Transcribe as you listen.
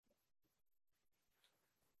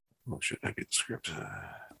Oh shit, I need the script.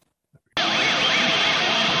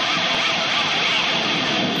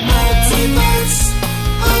 Multiverse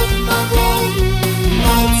of Marvel.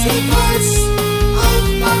 Multiverse of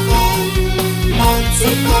Marvel.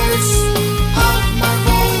 Multiverse of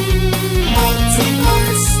Marvel.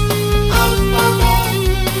 Multiverse of Marvel.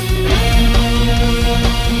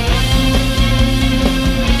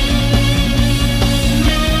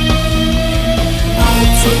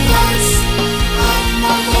 Multiverse of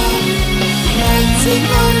Marvel.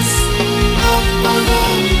 Multiverse of Marvel.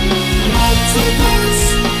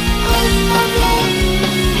 Multiverse of Marvel.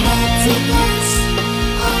 Multiverse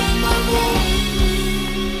of Marvel.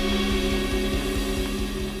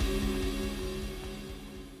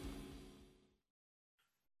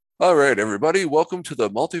 All right, everybody, welcome to the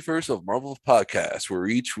Multiverse of Marvel podcast, where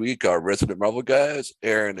each week our resident Marvel guys,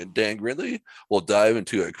 Aaron and Dan Gridley, will dive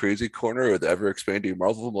into a crazy corner of the ever-expanding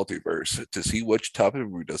Marvel multiverse to see which topic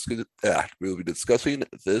we'll be discussing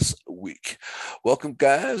this week. Welcome,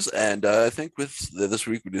 guys, and I think with this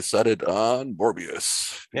week we decided on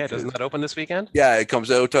Morbius. Yeah, doesn't that open this weekend? Yeah, it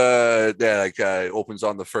comes out. It opens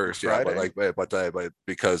on the first. Yeah, Friday. but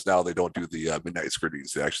because now they don't do the midnight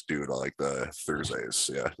screenings, they actually do it on like the Thursdays.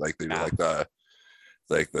 Yeah, like they do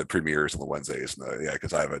like the premieres on the Wednesdays. And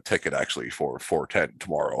because I have a ticket actually for 4:10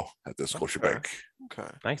 tomorrow at the Scotiabank. Okay.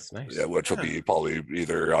 Nice. Yeah, which will be probably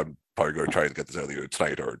either I'm probably going to try and get this out either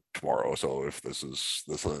tonight or tomorrow. So if this is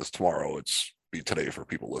tomorrow, it's be today for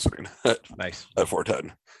people listening Nice. at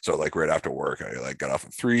 4:10. So like right after work, I like got off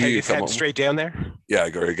at 3. Hey, you come head home. straight down there? Yeah,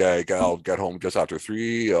 I'll get home just after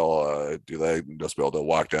 3. I'll do that and just be able to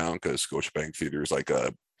walk down because Scotiabank Theater is like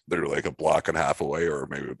literally like a block and a half away, or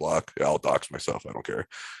maybe a block. Yeah, I'll dox myself. I don't care.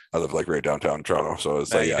 I live like right downtown Toronto, so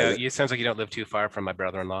it's like It sounds like you don't live too far from my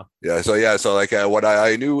brother-in-law. So like what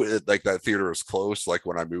I knew like that theater was close like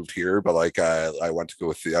when I moved here, but like I went to go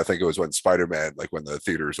with I think it was when Spider-Man, like when the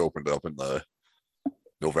theaters opened up in the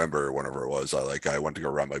November or whenever it was, I went to go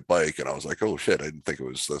ride my bike and I was like, oh shit, I didn't think it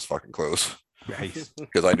was this fucking close. Nice.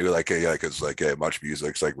 Because I knew because Much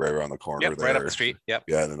Music's like right around the corner Yep, there. right up the street. Yep.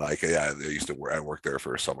 Yeah, and then I used to work. I worked there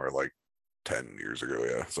for a summer like 10 years ago.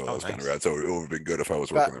 Yeah, so that was kind of nice. rad. So it would have been good if I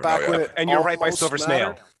was working there Back now. when Yeah. it And you're right by almost Silver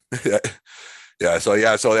Snail. mattered.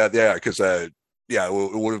 Because it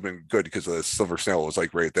would have been good because the Silver Snail was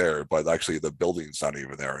like right there, but actually the building's not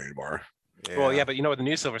even there anymore. Well, yeah, but you know what? The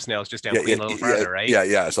new Silver Snail is just down a little further, right?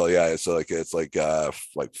 So it's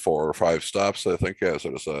like 4 or 5 stops, I think. Yeah, so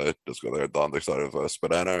just go there on the side of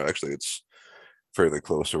Spadina. Actually, it's fairly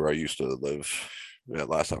close to where I used to live. Yeah,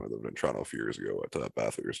 last time I lived in Toronto a few years ago at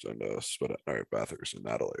Bathurst and Bathurst and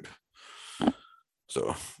Adelaide.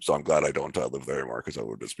 So I'm glad I don't live there anymore because I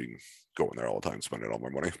would just be going there all the time, spending all my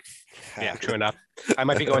money. Yeah, true enough. I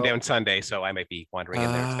might be going down Sunday, so I might be wandering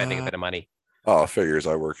in there and spending a bit of money. Oh, figures.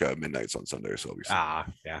 I work at midnights on Sunday, so I'll be.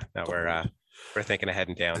 Yeah. No, we're thinking of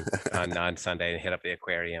heading down on Sunday and hit up the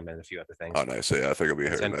aquarium and a few other things. Oh, nice. So, yeah, I think I'll be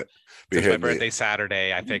hitting it. Since my birthday's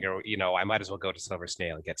Saturday, I figure I might as well go to Silver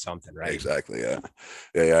Snail and get something, right? Exactly. Yeah.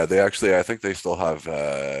 They actually, I think they still have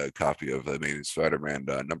a copy of the Amazing Spider-Man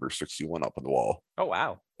number 61 up on the wall. Oh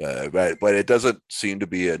wow. But it doesn't seem to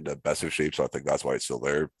be in the best of shape, so I think that's why it's still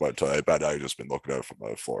there. But I bet I've just been looking at it from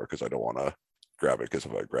the floor because I don't want to grab it, because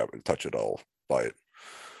if I grab it and touch it, I'll buy it.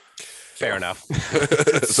 Fair enough.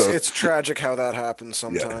 It's tragic how that happens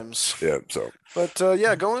sometimes. Yeah. So. But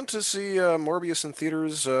going to see Morbius in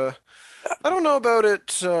theaters. I don't know about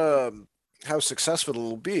it. How successful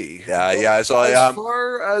it'll be. Yeah. So as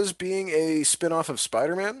far as being a spin-off of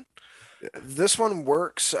Spider-Man, this one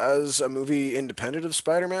works as a movie independent of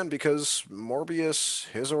Spider-Man because Morbius,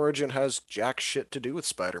 his origin has jack shit to do with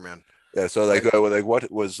Spider-Man. Yeah, so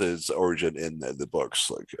what was his origin in the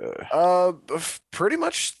books? Pretty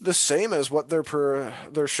much the same as what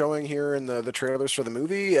they're showing here in the trailers for the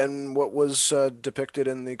movie and what was depicted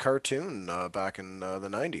in the cartoon back in the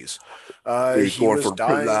 90s. He's going for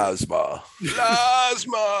plasma.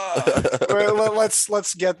 Well,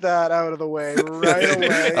 let's get that out of the way right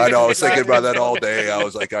away. I know. I was thinking about that all day. I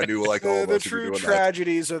was like, I knew like all the true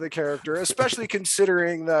tragedies of the character, especially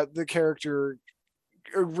considering that the character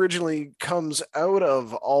originally comes out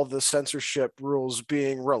of all the censorship rules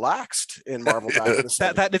being relaxed in Marvel back in the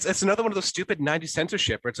 70s. It's another one of those stupid 90s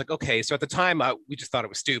censorship where it's like, okay, so at the time we just thought it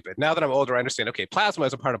was stupid. Now that I'm older, I understand, okay, plasma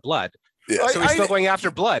is a part of blood. Yeah. So he's still going after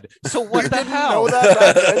blood. So what the hell? know that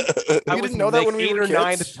back then? I You was didn't know that like when we 8 were or 9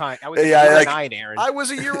 at kids? the time. I was like Yeah, 8 or like- 9, Aaron. I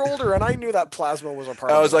was a year older, and I knew that plasma was a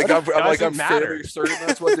part I of was blood. like, I'm Doesn't matter. fairly certain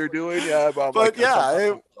that's what they're doing. Yeah, but I'm But like,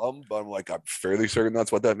 yeah, but I'm like, I'm fairly certain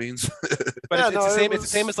that's what that means. But Yeah, it's no, the it same. It's the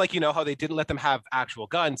same was- as like, how they didn't let them have actual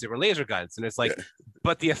guns; they were laser guns, and it's like, Yeah.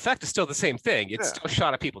 but the effect is still the same thing. It's Yeah. still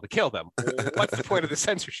shot at people to kill them. What's the point of the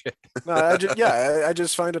censorship? No, I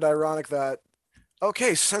just find it ironic that,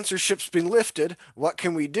 okay, censorship's been lifted. What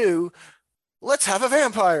can we do? Let's have a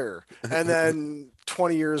vampire. And then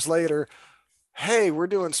 20 years later, hey, we're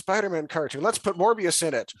doing Spider-Man cartoon. Let's put Morbius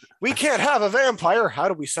in it. We can't have a vampire. How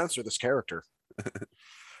do we censor this character?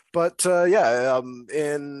 But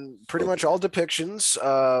in pretty much all depictions,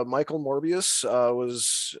 Michael Morbius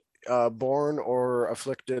was born or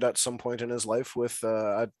afflicted at some point in his life with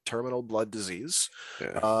a terminal blood disease.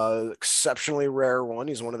 Yeah. Exceptionally rare one.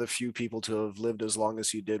 He's one of the few people to have lived as long as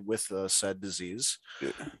he did with said disease.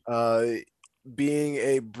 Yeah. Being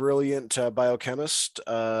a brilliant biochemist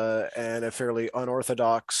and a fairly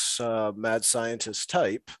unorthodox mad scientist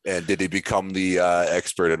type. And did he become the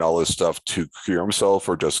expert in all this stuff to cure himself,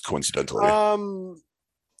 or just coincidentally,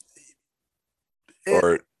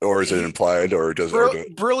 or is it implied, or does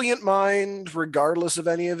brilliant mind, regardless of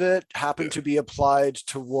any of it, happened to be applied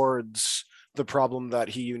towards the problem that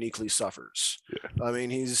he uniquely suffers. Yeah. I mean,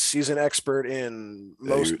 he's an expert in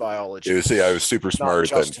most biology. You see, I was super smart,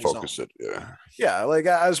 then just his focus own. it. Yeah. Yeah, like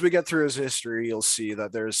as we get through his history, you'll see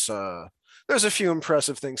that there's a few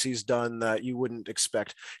impressive things he's done that you wouldn't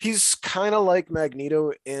expect. He's kind of like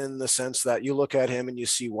Magneto in the sense that you look at him and you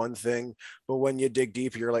see one thing, but when you dig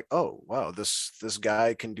deep, you're like, oh wow, this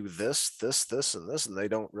guy can do this, and this, and they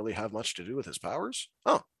don't really have much to do with his powers.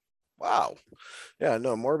 Oh, wow. Yeah,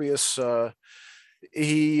 no, Morbius,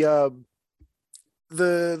 he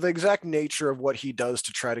the exact nature of what he does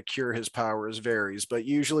to try to cure his powers varies, but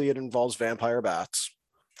usually it involves vampire bats.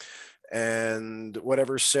 And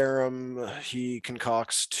whatever serum he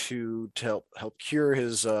concocts to help cure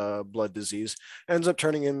his blood disease ends up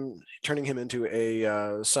turning him into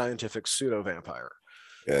a scientific pseudo vampire.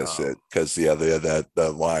 Yes, because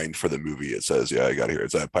that line for the movie, it says, I got here.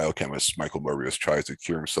 It's that biochemist Michael Morbius tries to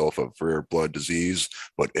cure himself of rare blood disease,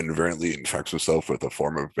 but inadvertently infects himself with a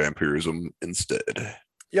form of vampirism instead.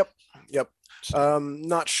 Yep.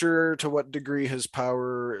 Not sure to what degree his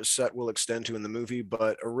power set will extend to in the movie,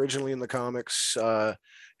 but originally in the comics,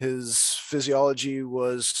 his physiology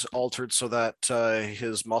was altered so that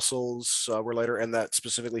his muscles were lighter, and that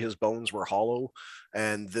specifically his bones were hollow,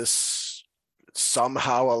 and this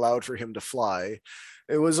somehow allowed for him to fly.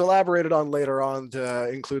 It was elaborated on later on to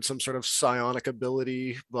include some sort of psionic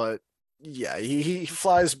ability, but yeah, he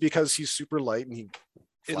flies because he's super light, and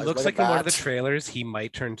It looks like in one of the trailers he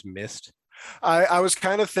might turn to mist. I was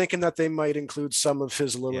kind of thinking that they might include some of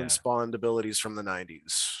his Lilin spawned abilities from the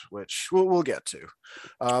 90s, which we'll get to.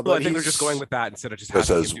 But I think they're just going with that instead of just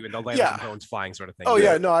having him doing the land bones flying sort of thing. Oh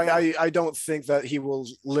yeah, no, I don't think that he will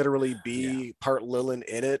literally be part Lilin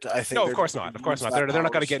in it. I think of course not. Of course not. They're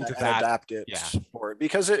not going to get into that. Adapt it for it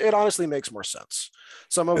because it honestly makes more sense.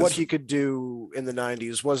 Some of what he could do in the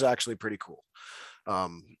 90s was actually pretty cool.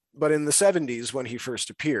 But in the 70s, when he first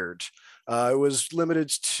appeared, it was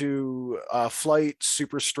limited to flight,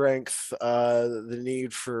 super strength, the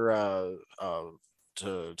need for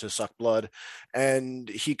to suck blood, and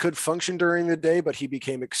he could function during the day, but he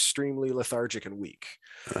became extremely lethargic and weak.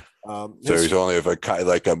 So he's only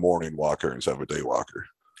like a morning walker instead of a day walker.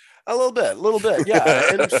 A little bit,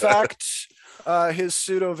 yeah. In fact, his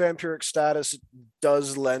pseudo vampiric status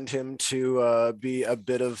does lend him to be a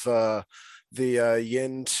bit of the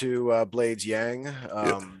yin to Blade's yang.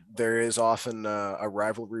 There is often a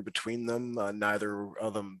rivalry between them, neither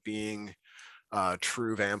of them being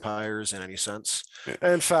true vampires in any sense.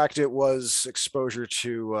 In fact, it was exposure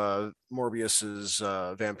to Morbius's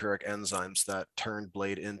vampiric enzymes that turned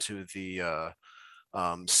Blade into the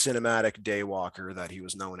cinematic daywalker that he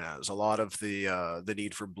was known as. A lot of the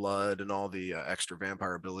need for blood and all the extra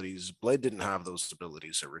vampire abilities, Blade didn't have those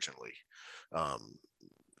abilities originally.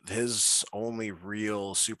 His only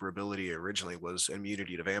real super ability originally was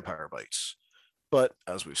immunity to vampire bites. But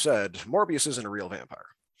as we've said, Morbius isn't a real vampire.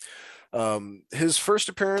 His first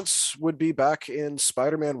appearance would be back in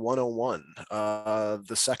Spider-Man 101,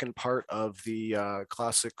 the second part of the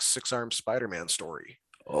classic six-armed Spider-Man story.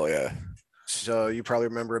 Oh, yeah. So you probably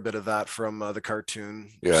remember a bit of that from the cartoon.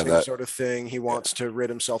 Yeah, same sort of thing. He wants to rid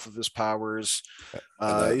himself of his powers. He's been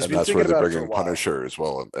that's thinking where they're about it for a bringing while. Punisher as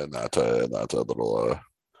well, and that little.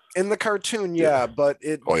 In the cartoon, but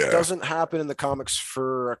it doesn't happen in the comics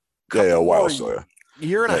for a a while. more, So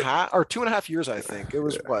year and a Right. half or 2.5 years, I think. It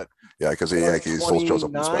was what, Yeah, because he still shows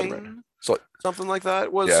up in Spider-Man. 29? So Something like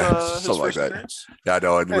that was yeah, his something like first that. appearance. Yeah, I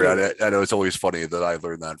know. And Anyway. I know it's always funny that I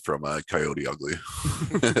learned that from Coyote Ugly.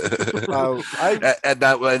 I And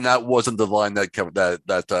that wasn't the line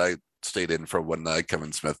that stayed in from when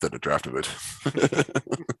Kevin Smith did a draft of it.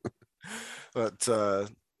 But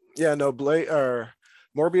yeah, no, Blade or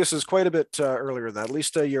Morbius is quite a bit earlier than that, at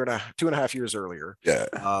least a year and a 2.5 years earlier. Yeah.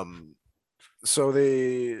 So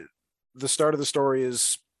the start of the story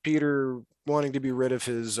is Peter wanting to be rid of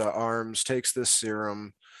his arms, takes this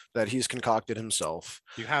serum that he's concocted himself.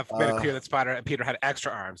 You have made it clear that Peter had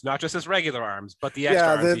extra arms, not just his regular arms, but the Yeah, extra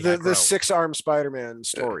arms he had the grow. 6-arm Spider-Man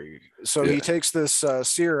story. So Yeah. he takes this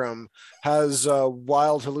serum, has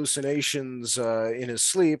wild hallucinations in his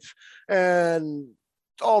sleep, and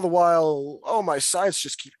all the while, oh, my sides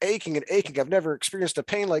just keep aching and aching. I've never experienced a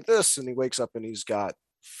pain like this. And he wakes up and he's got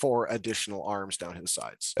 4 additional arms down his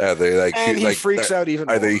sides. Are they like And he freaks out even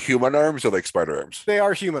Are more. they human arms or like spider arms? They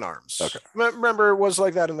are human arms. Okay. Remember, it was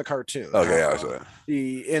like that in the cartoon. Okay, yeah. So,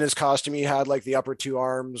 He in his costume, he had like the upper 2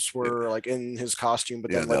 arms were like in his costume,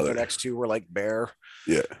 but then Yeah, like the next 2 were like bare.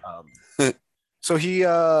 yeah. So he,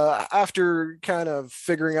 after kind of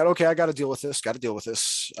figuring out, okay, I got to deal with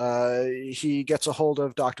this, he gets a hold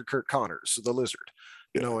of Dr. Kurt Connors, the lizard,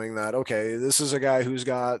 Yeah. knowing that, okay, this is a guy who's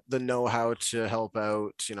got the know-how to help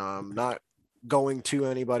out. You know, I'm not going to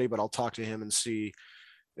anybody, but I'll talk to him and see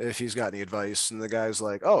if he's got any advice. And the guy's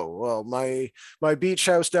like, oh, well, my beach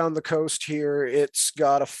house down the coast here, it's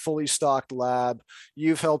got a fully stocked lab.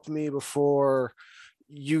 You've helped me before.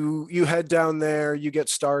 You head down there, you get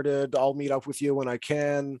started. I'll meet up with you when I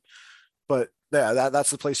can. But yeah, that's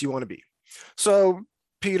the place you want to be. So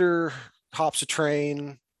Peter hops a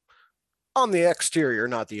train on the exterior,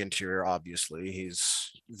 not the interior, obviously.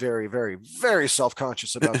 He's very, very, very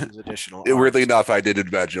self-conscious about his additional Weirdly arms. enough, I did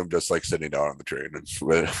imagine him just like sitting down on the train and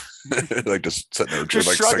like just sitting there, Just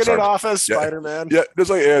like shrugging 6 it arms. off as Yeah. Spider-Man. Yeah, just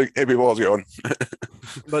like hey people, how's it going?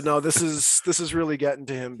 But no, this is really getting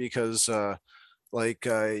to him because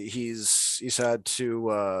he's had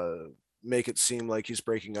to make it seem like he's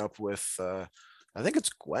breaking up with I think it's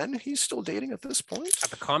Gwen he's still dating at this point. At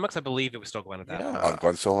the comics, I believe it was still Gwen at that point. Oh,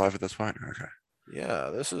 Gwen's still alive at this point. Okay. Yeah,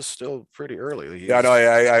 this is still pretty early. Yeah, no,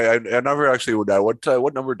 I never actually would know.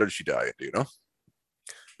 What number did she die in? Do you know?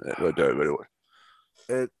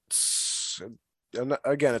 It's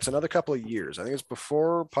again, it's another couple of years. I think it's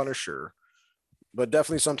before Punisher, but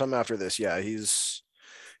definitely sometime after this. Yeah, he's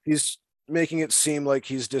making it seem like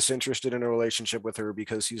he's disinterested in a relationship with her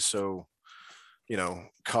because he's so,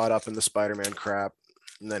 caught up in the Spider-Man crap.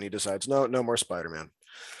 And then he decides, no more Spider-Man.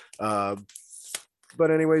 But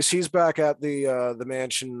anyways, he's back at the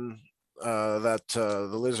mansion that the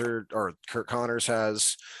lizard or Kurt Connors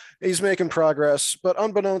has. He's making progress, but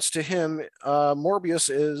unbeknownst to him, Morbius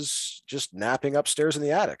is just napping upstairs in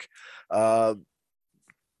the attic.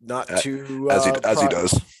 Not too as he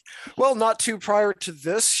does. Well, not too prior to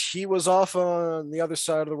this, he was off on the other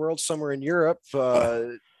side of the world, somewhere in Europe,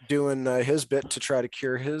 doing his bit to try to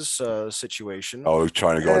cure his situation. Oh,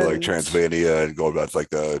 trying to go to like Transylvania and go about like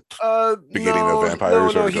the beginning of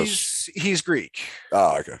vampires. No, he's Greek.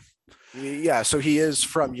 Oh, okay. Yeah, so he is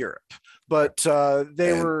from Europe, but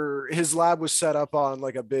his lab was set up on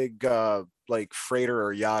like a big like freighter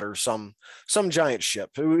or yacht or some giant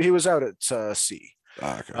ship. He was out at sea.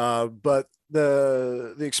 Oh, okay. But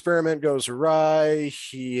the experiment goes awry.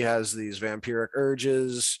 He has these vampiric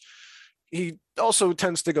urges. He also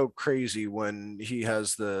tends to go crazy when he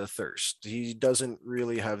has the thirst. He doesn't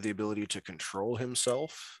really have the ability to control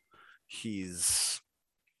himself. He's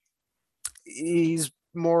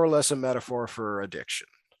more or less a metaphor for addiction.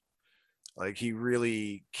 Like, he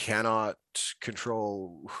really cannot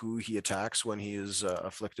control who he attacks when he is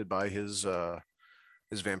afflicted by his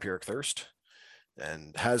vampiric thirst,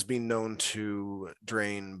 and has been known to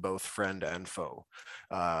drain both friend and foe.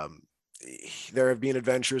 There have been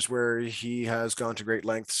adventures where he has gone to great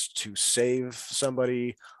lengths to save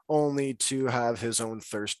somebody, only to have his own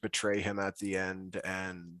thirst betray him at the end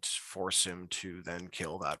and force him to then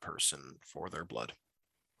kill that person for their blood.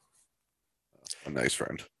 A nice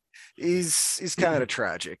friend. He's kind of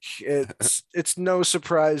tragic. It's no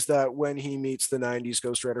surprise that when he meets the 90s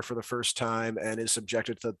Ghost Rider for the first time and is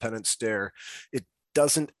subjected to the penance stare, it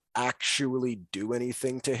doesn't actually do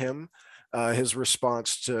anything to him. His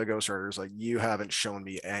response to Ghost Rider is like, you haven't shown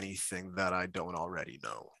me anything that I don't already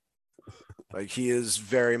know. Like, he is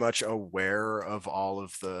very much aware of all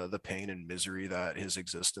of the pain and misery that his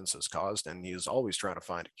existence has caused, and he is always trying to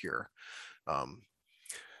find a cure.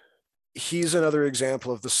 He's another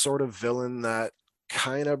example of the sort of villain that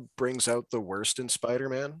kind of brings out the worst in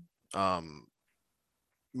Spider-Man.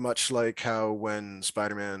 Much like how when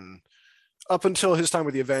Spider-Man, up until his time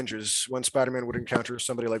with the Avengers, when Spider-Man would encounter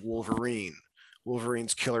somebody like Wolverine,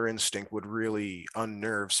 Wolverine's killer instinct would really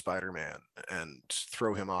unnerve Spider-Man and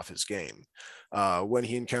throw him off his game. When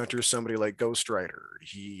he encounters somebody like Ghost Rider,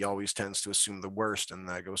 he always tends to assume the worst, and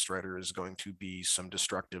that Ghost Rider is going to be some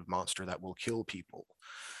destructive monster that will kill people.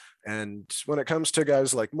 And when it comes to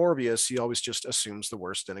guys like Morbius, he always just assumes the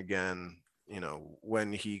worst. And again,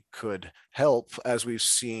 when he could help, as we've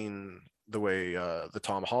seen the way the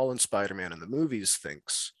Tom Holland Spider-Man in the movies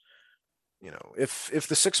thinks, if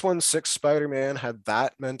the 616 Spider-Man had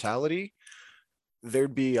that mentality,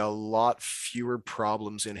 there'd be a lot fewer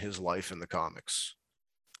problems in his life in the comics.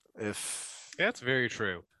 That's very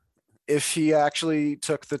true. If he actually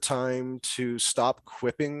took the time to stop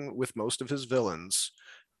quipping with most of his villains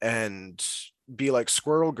and be like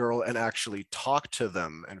Squirrel Girl and actually talk to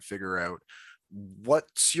them and figure out,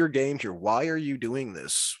 what's your game here? Why are you doing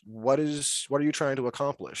this? What are you trying to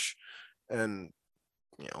accomplish? And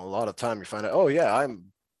a lot of time you find out, oh yeah,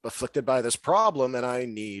 I'm afflicted by this problem and I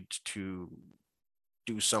need to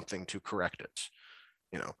do something to correct it.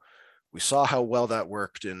 We saw how well that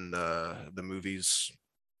worked in the movies.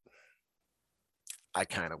 I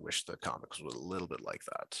kind of wish the comics was a little bit like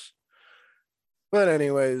that. But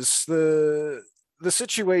anyways, the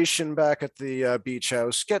situation back at the beach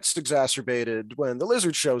house gets exacerbated when the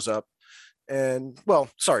Lizard shows up. And, well,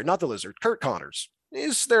 sorry, not the Lizard, Curt Connors.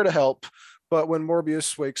 He's there to help. But when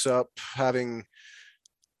Morbius wakes up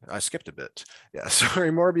I skipped a bit. Yeah, sorry,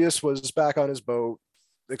 Morbius was back on his boat.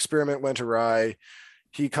 The experiment went awry.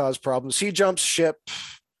 He caused problems. He jumps ship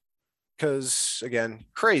because, again,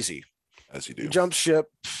 crazy. As you do. He jumps ship,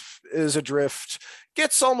 is adrift,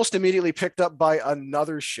 gets almost immediately picked up by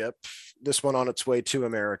another ship, this one on its way to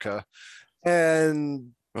America.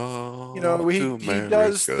 And he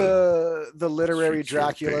does the literary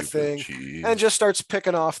Dracula thing and just starts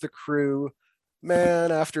picking off the crew,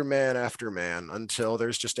 man after man after man, until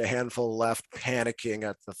there's just a handful left panicking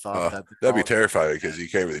at the thought that that'd be terrifying, because you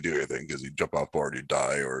can't really do anything, because you jump off board, you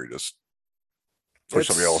die, or just for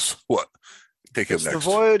somebody else. What? Take him next. The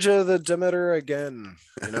voyage of the Demeter again.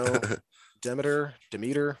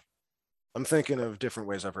 Demeter. I'm thinking of different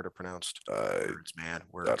ways I've heard it pronounced. Words. I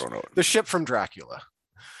don't know. The ship from Dracula.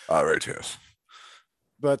 Right, yes.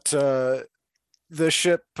 But the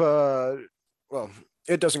ship,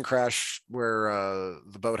 it doesn't crash where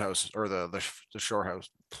the boathouse or the shore house,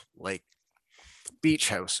 beach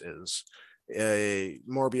house is.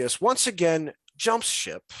 Morbius once again jumps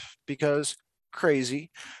ship because crazy,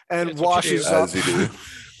 and washes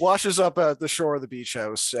up at the shore of the beach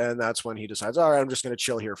house, and that's when he decides, all right, I'm just going to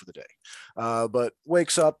chill here for the day. But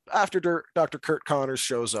wakes up after Dr. Curt Connors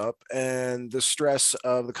shows up, and the stress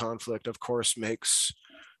of the conflict, of course, makes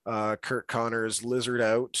Curt Connors lizard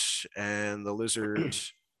out, and the lizard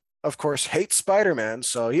of course hates Spider-Man,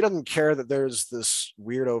 so he doesn't care that there's this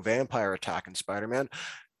weirdo vampire attacking Spider-Man.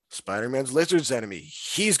 Spider-Man's lizard's enemy.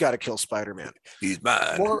 He's got to kill Spider-Man. He's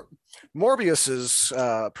mine. Morbius's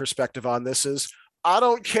perspective on this is, I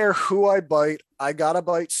don't care who I bite. I gotta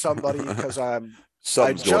bite somebody because I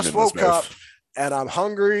just woke up and I'm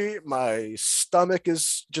hungry. My stomach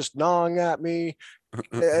is just gnawing at me,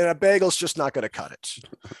 and a bagel's just not going to cut it.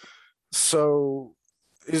 So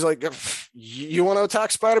he's like, you want to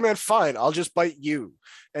attack Spider-Man? Fine, I'll just bite you.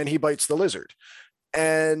 And he bites the lizard.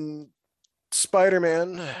 And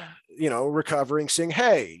Spider-Man, recovering, saying,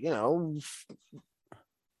 hey,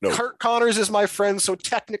 Curt Connors is my friend, so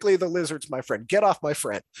technically the lizard's my friend. Get off my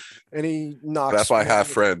friend. And he knocks. That's my half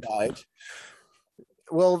friend.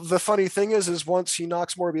 Well, the funny thing is once he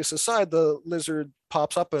knocks Morbius aside, the lizard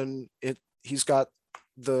pops up and he's got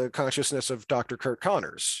the consciousness of Dr. Curt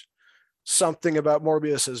Connors. Something about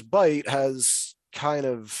Morbius's bite has kind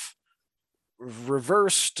of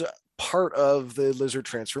reversed part of the lizard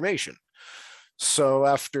transformation. So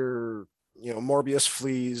after Morbius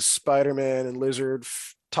flees, Spider-Man and Lizard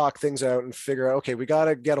talk things out and figure out, okay, we got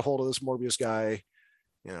to get a hold of this Morbius guy.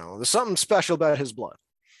 There's something special about his blood.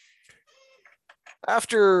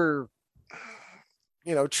 After,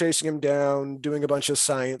 chasing him down, doing a bunch of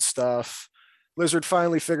science stuff, Lizard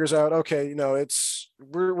finally figures out, okay,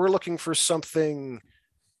 we're looking for something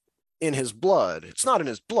in his blood. It's not in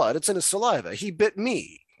his blood, it's in his saliva. He bit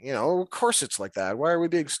me. Of course it's like that. Why are we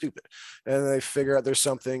being stupid? And they figure out there's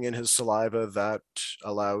something in his saliva that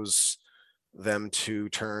allows them to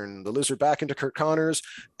turn the lizard back into Curt Connors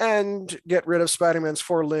and get rid of Spider-Man's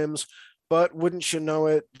 4 limbs, But wouldn't you know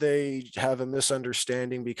it, they have a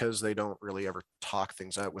misunderstanding because they don't really ever talk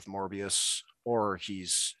things out with Morbius, or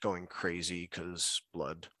he's going crazy because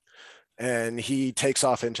blood. And he takes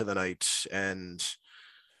off into the night, and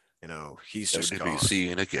he's Never just to gone. be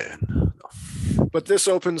seen again. But this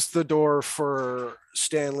opens the door for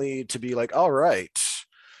Stanley to be like, all right,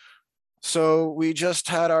 so we just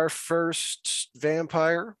had our first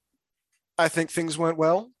vampire. I think things went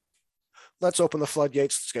well. Let's open the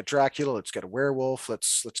floodgates. Let's get Dracula. Let's get a werewolf.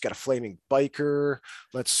 Let's get a flaming biker.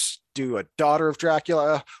 Let's do a daughter of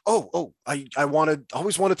Dracula. I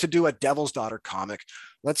always wanted to do a Devil's Daughter comic.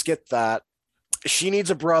 Let's get that. She needs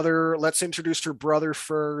a brother. Let's introduce her brother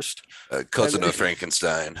first. Cousin of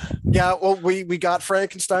Frankenstein. Yeah, well, we got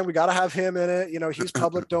Frankenstein. We got to have him in it. He's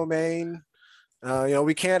public domain.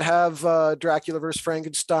 We can't have Dracula versus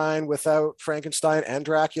Frankenstein without Frankenstein and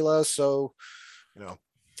Dracula. So,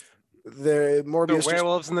 the Morbius. So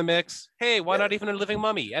werewolves in the mix. Hey, why not even a living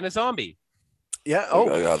mummy and a zombie? Yeah.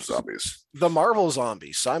 Oh, I got zombies. The Marvel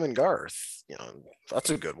zombie, Simon Garth. That's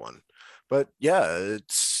a good one. But yeah,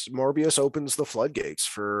 it's Morbius opens the floodgates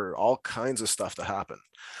for all kinds of stuff to happen.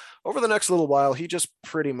 Over the next little while, he just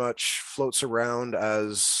pretty much floats around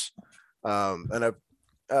as an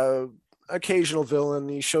occasional villain.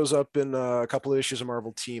 He shows up in a couple of issues of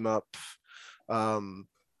Marvel Team Up.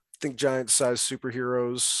 Think giant-sized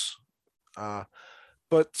superheroes.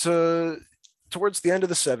 But towards the end of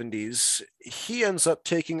the 70s, he ends up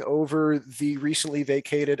taking over the recently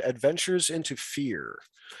vacated Adventures into Fear.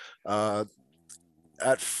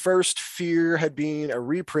 At first, Fear had been a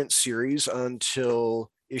reprint series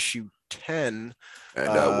until issue 10.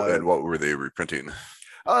 And what were they reprinting?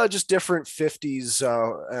 Just different 50s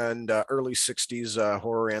and early 60s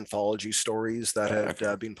horror anthology stories that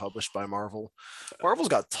had been published by Marvel. Marvel's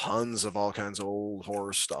got tons of all kinds of old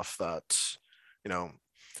horror stuff that,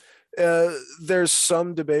 there's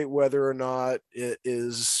some debate whether or not it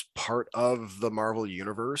is part of the Marvel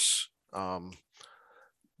universe.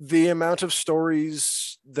 The amount of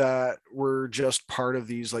stories that were just part of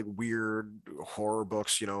these like weird horror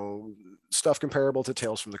books, stuff comparable to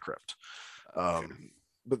Tales from the Crypt.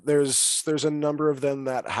 But there's a number of them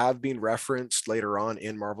that have been referenced later on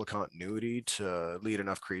in Marvel continuity to lead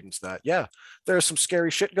enough credence that, yeah, there's some scary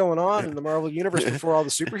shit going on in the Marvel universe before all the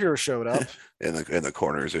superheroes showed up. In the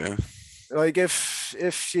corners, yeah. Like if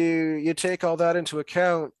you take all that into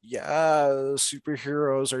account, yeah,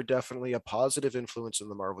 superheroes are definitely a positive influence in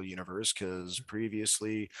the Marvel universe, because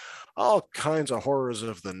previously all kinds of horrors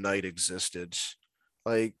of the night existed.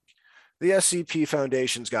 Like the SCP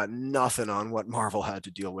Foundation's got nothing on what Marvel had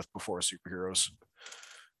to deal with before superheroes.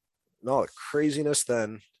 No, craziness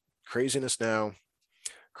then, craziness now,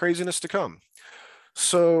 craziness to come.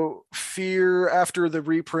 So Fear, after the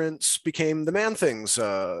reprints, became the Man-Thing's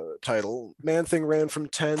title. Man-Thing ran from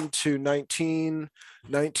 10 to 19.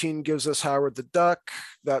 19 gives us Howard the Duck.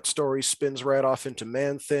 That story spins right off into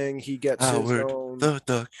Man-Thing. He gets Howard his own. the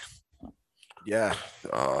Duck. Yeah.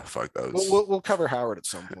 Oh, fuck those. We'll cover Howard at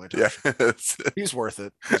some point. Yeah. He's worth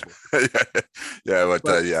it. Yeah,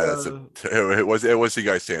 but yeah, it was you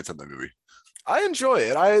guys' stance on the movie. I enjoy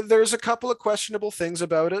it. There's a couple of questionable things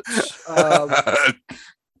about it.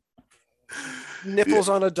 Nipples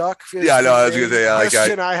on a duck. Yeah, I know. I was gonna say,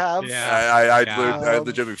 I have. Yeah. I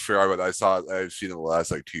legitimately forgot about. I've seen it in the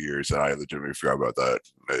last 2 years, and I legitimately forgot about that.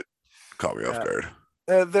 It caught me off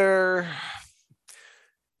guard.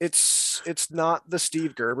 It's not the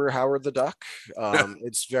Steve Gerber Howard the Duck.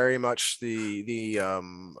 It's very much the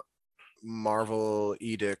Marvel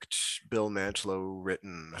Edict, Bill Mantlo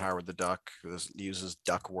written Howard the Duck. This uses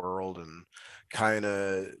Duck World and kind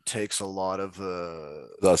of takes a lot of the.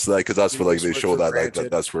 That's because that's where they show that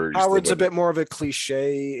that's where Howard's a bit more of a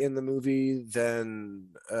cliche in the movie than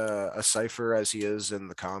a cipher as he is in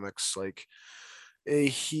the comics. Like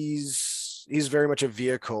he's very much a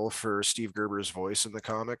vehicle for Steve Gerber's voice in the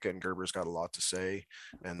comic, and Gerber's got a lot to say,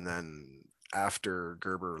 and then after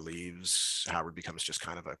Gerber leaves, Howard becomes just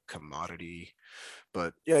kind of a commodity.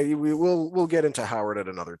 But yeah, we'll get into Howard at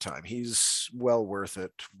another time. He's well worth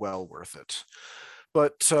it.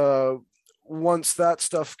 But once that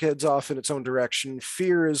stuff heads off in its own direction,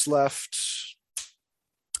 Fear is left.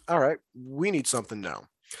 All right, we need something now.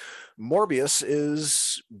 Morbius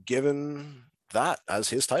is given that as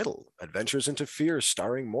his title, Adventures into Fear,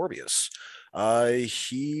 starring Morbius.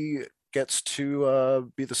 He gets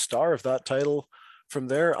to be the star of that title from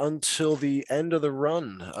there until the end of the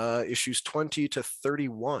run, issues 20 to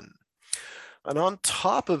 31. And on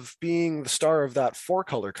top of being the star of that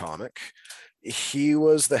 4-color comic, he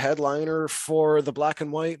was the headliner for the Black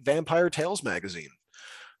and White Vampire Tales magazine.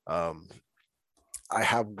 I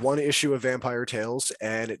have one issue of Vampire Tales,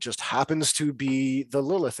 and it just happens to be the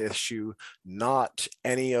Lilith issue, not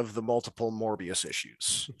any of the multiple Morbius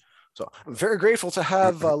issues. So I'm very grateful to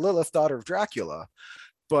have Lilith, daughter of Dracula,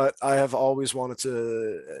 but I have always wanted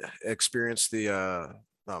to experience the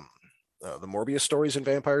Morbius stories in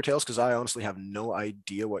Vampire Tales, because I honestly have no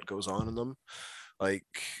idea what goes on in them. Like,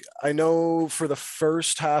 I know for the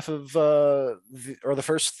first half of or the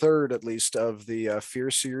first third at least of the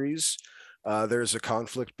Fear series, there's a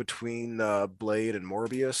conflict between Blade and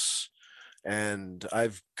Morbius, and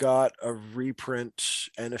I've got a reprint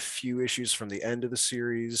and a few issues from the end of the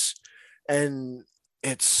series, and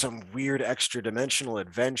it's some weird extra dimensional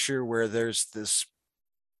adventure where there's this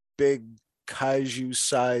big kaiju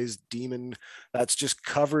sized demon that's just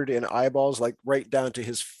covered in eyeballs, like right down to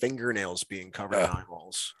his fingernails being covered in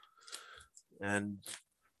eyeballs. And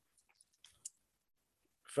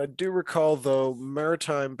if I do recall, though,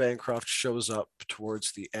 Maritime Bancroft shows up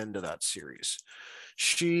towards the end of that series.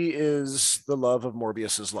 She is the love of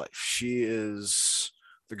Morbius's life. She is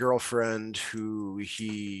the girlfriend who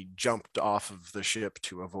he jumped off of the ship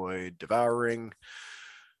to avoid devouring.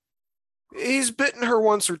 He's bitten her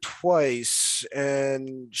once or twice,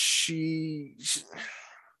 and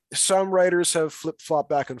some writers have flip-flopped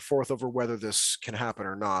back and forth over whether this can happen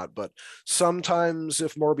or not, but sometimes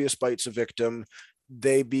if Morbius bites a victim,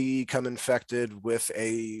 they become infected with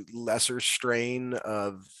a lesser strain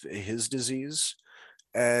of his disease,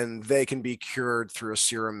 and they can be cured through a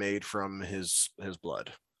serum made from his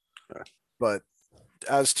blood. But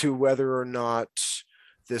as to whether or not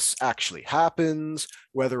this actually happens,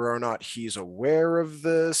 whether or not he's aware of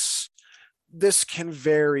this can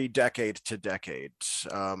vary decade to decade.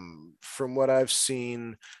 From what I've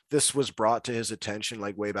seen, this was brought to his attention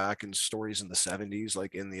like way back in stories in the 70s,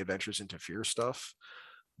 like in the Adventures into Fear stuff.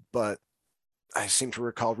 But I seem to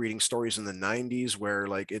recall reading stories in the 90s where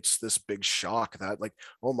like it's this big shock that like,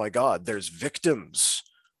 oh my God, there's victims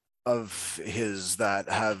of his that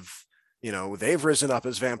have, they've risen up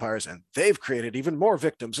as vampires and they've created even more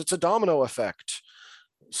victims. It's a domino effect.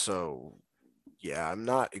 So yeah, I'm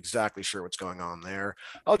not exactly sure what's going on there.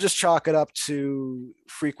 I'll just chalk it up to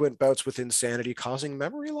frequent bouts with insanity causing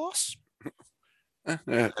memory loss.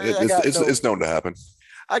 It's known to happen.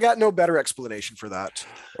 I got no better explanation for that.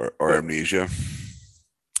 Or amnesia.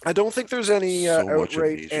 I don't think there's any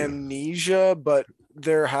outright amnesia, but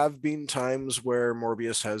there have been times where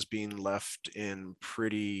Morbius has been left in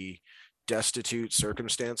pretty destitute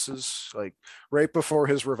circumstances. Like right before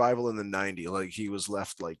his revival in the 90s, like he was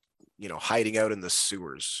left like, hiding out in the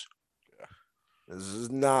sewers. This is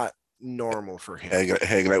not normal for him.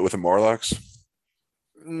 Hanging out with the Morlocks?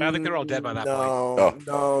 I think they're all dead by that point.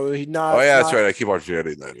 No, he's not. Oh yeah, that's right. I keep on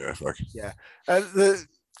forgetting that. Yeah, fuck. Yeah.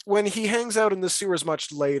 When he hangs out in the sewers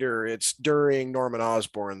much later, it's during Norman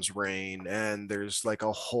Osborn's reign, and there's like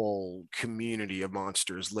a whole community of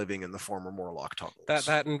monsters living in the former Morlock tunnels.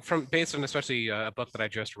 That and based on especially a book that I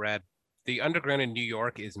just read, the underground in New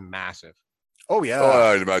York is massive. Oh yeah.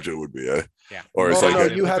 Oh, I'd imagine it would be. Yeah. Or it's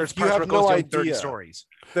you have no idea. 30 stories.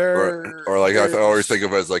 Or like I always think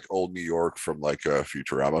of it as like old New York from like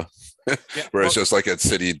Futurama, where it's just like a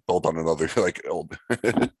city built on another like old.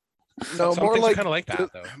 No, more like kind of like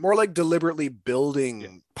that though. More like deliberately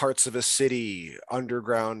building parts of a city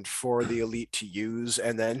underground for the elite to use,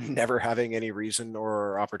 and then never having any reason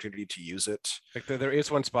or opportunity to use it. Like there is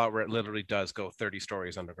one spot where it literally does go 30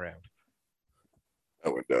 stories underground. I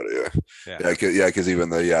went down it, yeah, because even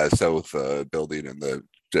the south building in the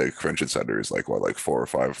convention center is like 4 or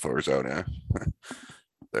 5 floors out. Yeah,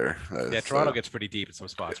 there. Toronto gets pretty deep in some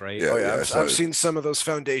spots, right? Yeah, I've seen some of those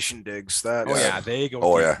foundation digs. They go.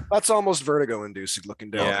 Oh deep. yeah, that's almost vertigo-inducing looking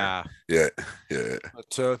down. Yeah.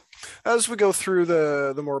 But as we go through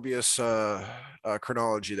the Morbius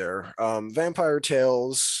chronology, there, Vampire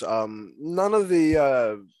Tales. None of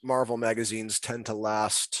the Marvel magazines tend to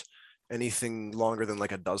last anything longer than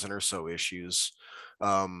like a dozen or so issues.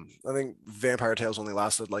 I think Vampire Tales only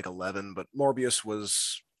lasted like 11, but Morbius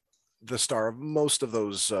was the star of most of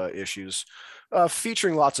those issues,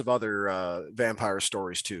 featuring lots of other vampire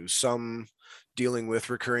stories too, some dealing with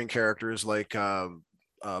recurring characters like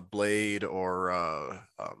Blade or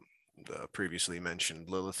the previously mentioned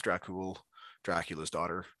Lilith Dracula's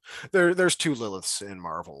daughter. There's 2 Liliths in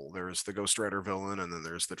Marvel. There's the Ghost Rider villain, and then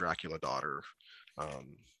there's the Dracula daughter.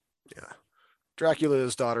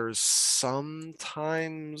 Dracula's daughter is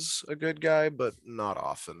sometimes a good guy, but not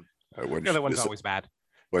often. The other one's always bad.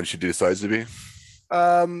 When she decides to be?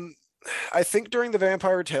 I think during the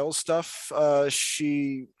Vampire Tales stuff,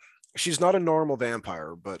 she's not a normal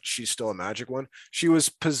vampire, but she's still a magic one. She was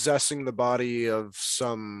possessing the body of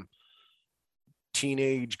some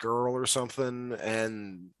teenage girl or something,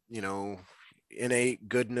 and innate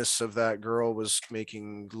goodness of that girl was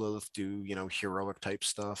making Lilith do heroic type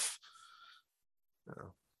stuff.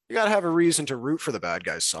 You got to have a reason to root for the bad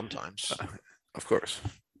guys sometimes. Of course.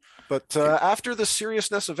 But after the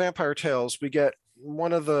seriousness of Vampire Tales, we get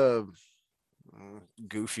one of the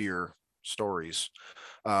goofier stories.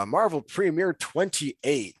 Marvel Premiere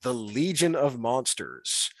 28, The Legion of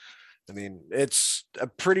Monsters. I mean, it's a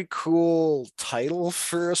pretty cool title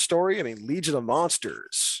for a story. I mean, Legion of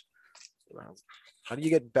Monsters. How do you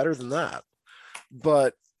get better than that?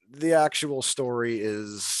 But the actual story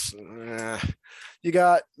is you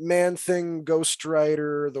got Man-Thing, Ghost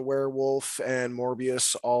Rider, the werewolf, and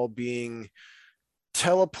Morbius all being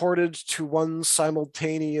teleported to one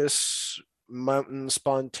simultaneous mountain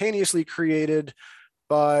spontaneously created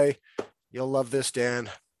by, you'll love this, Dan,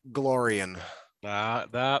 Glorian.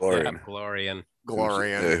 Glorian.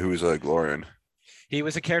 Glorian. Who's Glorian? He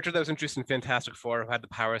was a character that was introduced in Fantastic Four, who had the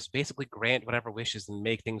powers to basically grant whatever wishes and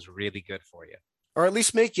make things really good for you. Or at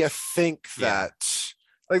least make you think that.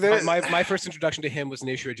 Like my first introduction to him was an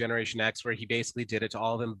issue of Generation X, where he basically did it to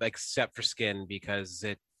all of them except for Skin, because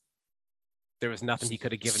there was nothing he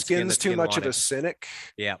could have given Skin. Skin's too much of a cynic.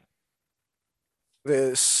 Yeah.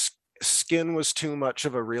 The Skin was too much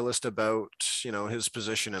of a realist about his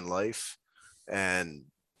position in life, and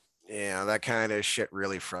that kind of shit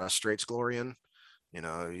really frustrates Glorian.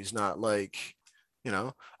 He's not like,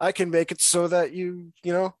 I can make it so that you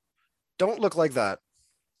don't look like that.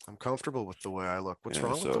 I'm comfortable with the way I look. What's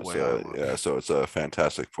wrong with the way I look? Yeah, so it's a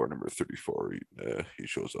Fantastic Four number 34. He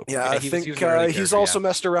shows up. Yeah, I think he's also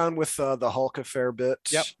messed around with the Hulk a fair bit.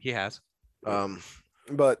 Yep, he has.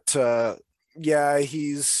 But yeah,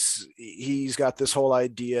 he's got this whole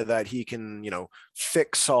idea that he can,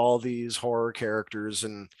 fix all these horror characters,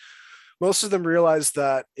 and most of them realize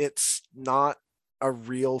that it's not a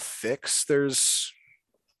real fix. There's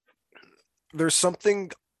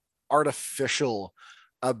something artificial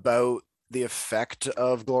about the effect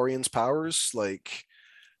of Glorian's powers. Like,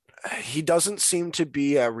 he doesn't seem to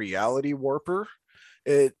be a reality warper.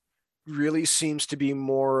 It really seems to be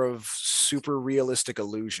more of super realistic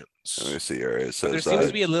illusions. Let me see here. It says, there seems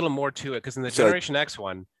to be a little more to it, because in the Generation X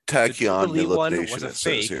one, Tachyon the one manipulation, was a it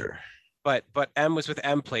fake. says here. But M was with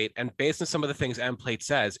M-Plate, and based on some of the things M-Plate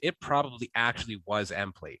says, it probably actually was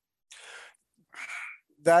M-Plate.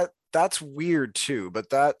 That's weird too,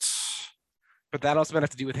 but that also might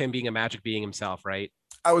have to do with him being a magic being himself, right?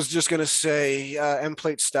 I was just gonna say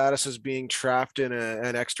M-Plate's status as being trapped in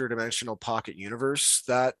an extra dimensional pocket universe.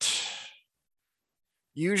 That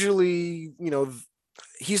usually,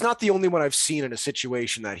 he's not the only one I've seen in a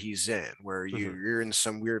situation that he's in, where you're in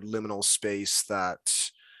some weird liminal space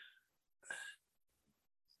that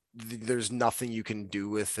there's nothing you can do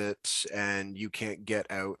with it and you can't get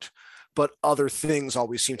out, but other things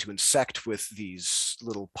always seem to intersect with these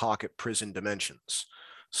little pocket prison dimensions.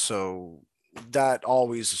 So that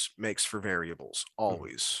always makes for variables,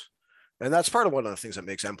 always. And that's part of one of the things that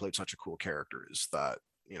makes M-Plate such a cool character, is that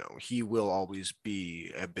he will always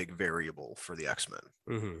be a big variable for the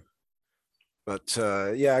X-Men. But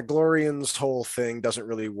yeah, Glorian's whole thing doesn't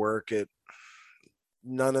really work.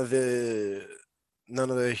 None of the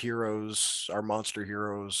heroes are monster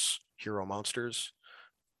heroes, hero monsters.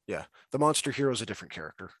 Yeah, the monster hero is a different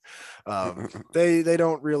character. They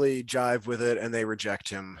don't really jive with it, and they reject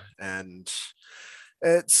him. And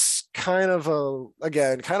it's kind of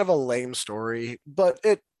a lame story, but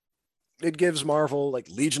it gives Marvel, like,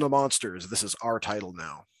 Legion of Monsters. This is our title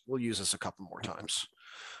now. We'll use this a couple more times.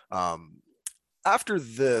 After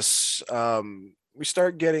this, we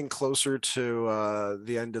start getting closer to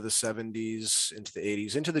the end of the 70s, into the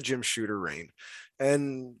 80s, into the Jim Shooter reign.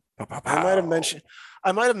 And I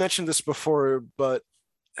might have mentioned this before, but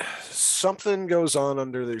something goes on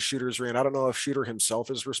under the Shooter's reign. I don't know if Shooter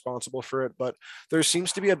himself is responsible for it, but there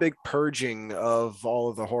seems to be a big purging of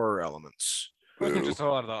all of the horror elements. It wasn't just a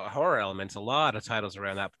lot of the horror elements. A lot of titles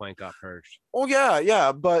around that point got purged. Oh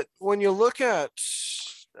yeah. But when you look at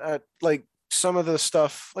like some of the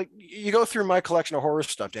stuff, like, you go through my collection of horror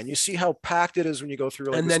stuff, and you see how packed it is when you go through,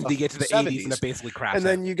 like, and then you get to the 80s and it basically crashes. And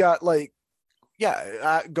then you got, like,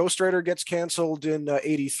 Ghost Rider gets canceled in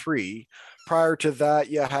 83. Prior to that,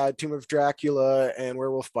 you had Tomb of Dracula and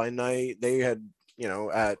Werewolf by Night. They had,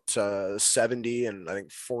 at 70 and I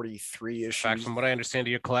think 43 issues. In fact, from what I understand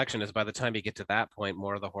of your collection, is by the time you get to that point,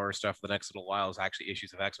 more of the horror stuff for the next little while is actually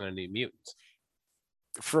issues of X-Men and New Mutants.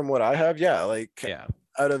 From what I have,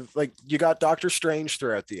 out of, like, you got Doctor Strange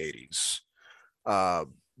throughout the 80s.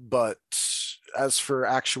 But as for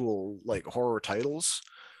actual, like, horror titles,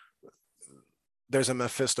 there's a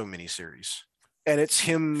Mephisto miniseries. and it's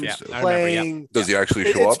him Yeah, I remember, playing. Does he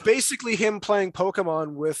actually show It's up? basically him playing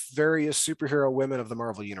Pokemon with various superhero women of the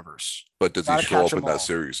Marvel Universe. But does he Gotta show catch up in 'em that all.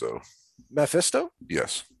 series though? Mephisto?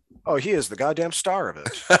 Yes. Oh, he is the goddamn star of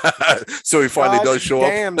it. So he finally does show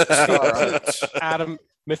up. Goddamn star of it. Adam,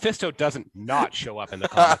 Mephisto doesn't not show up in the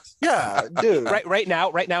comics. Yeah, dude. Right now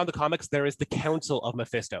in the comics, there is the Council of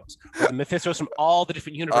Mephistos, where the Mephistos from all the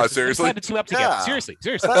different universes seriously? decide to team up together. Yeah. Seriously.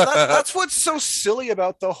 That's what's so silly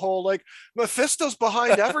about the whole, like, Mephisto's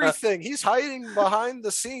behind everything. He's hiding behind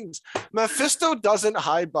the scenes. Mephisto doesn't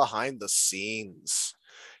hide behind the scenes.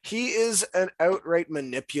 He is an outright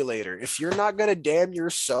manipulator. If you're not going to damn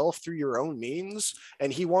yourself through your own means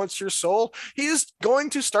and he wants your soul, he is going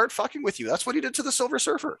to start fucking with you. That's what he did to the Silver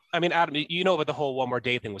Surfer. I mean, Adam, you know about the whole one more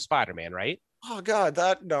day thing with Spider-Man, right? Oh, God,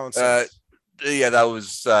 that nonsense. Yeah, that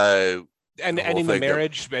was And whole ending the thing,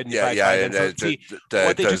 marriage. And yeah. so, see,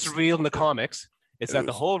 what they just does- revealed in the comics is It that the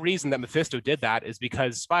was- whole reason that Mephisto did that is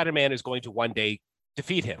because Spider-Man is going to one day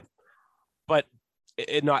defeat him, but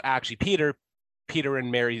not actually Peter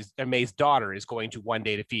and May's daughter is going to one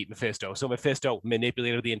day defeat Mephisto. So Mephisto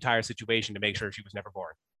manipulated the entire situation to make sure she was never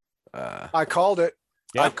born. I called it.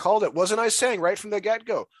 Yeah. I called it. Wasn't I saying right from the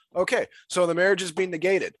get-go? Okay, so the marriage is being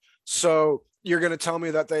negated. So you're going to tell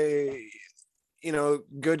me that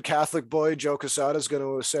good Catholic boy Joe Quesada is going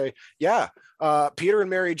to say, yeah, Peter and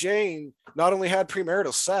Mary Jane not only had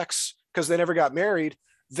premarital sex because they never got married,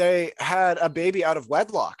 they had a baby out of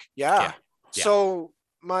wedlock. Yeah. So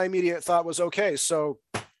my immediate thought was, okay, so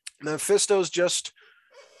Mephisto's just,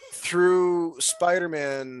 through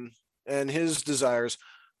Spider-Man and his desires,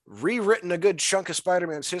 rewritten a good chunk of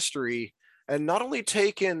Spider-Man's history and not only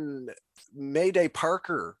taken Mayday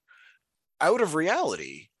Parker out of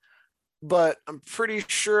reality, but I'm pretty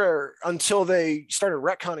sure until they started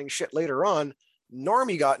retconning shit later on,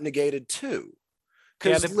 Normie got negated too.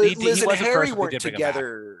 Because Liz and Harry weren't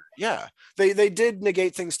together. Yeah, they did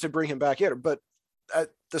negate things to bring him back in, but at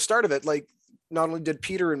the start of it, like, not only did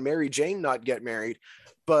Peter and Mary Jane not get married,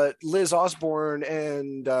 but Liz Osborne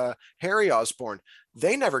and Harry Osborne,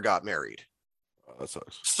 they never got married. That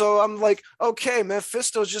sucks. So I'm like, okay,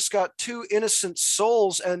 Mephisto's just got two innocent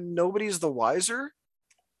souls and nobody's the wiser.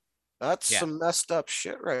 That's some messed up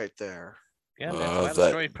shit right there. Yeah, that's why the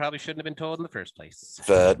story probably shouldn't have been told in the first place.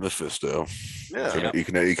 That Mephisto. Yeah. You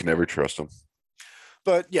can never trust him.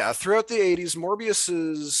 But yeah, throughout the 80s, Morbius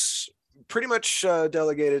is pretty much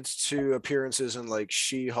delegated to appearances in like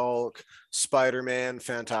She-Hulk, Spider-Man,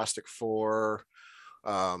 Fantastic Four.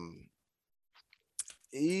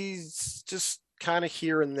 He's just kind of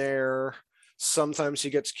here and there. Sometimes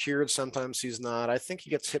he gets cured, sometimes he's not. I think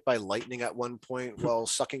he gets hit by lightning at one point while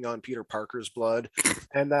sucking on Peter Parker's blood,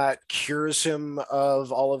 and that cures him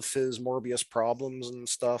of all of his Morbius problems and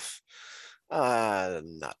stuff.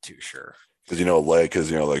 Not too sure.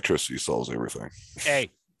 Because electricity solves everything.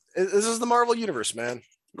 Hey, This is the Marvel Universe, man.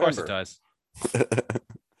 of course Remember. it does.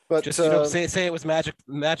 But Just say it was magic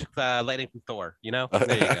lightning from Thor. There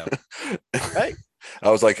you go. Hey,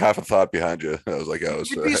 I was like half a thought behind you. I was like,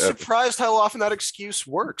 you'd be surprised how often that excuse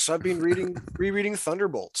works. I've been rereading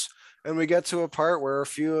Thunderbolts, and we get to a part where a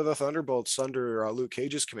few of the Thunderbolts under Luke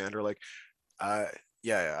Cage's command are like, I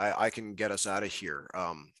can get us out of here.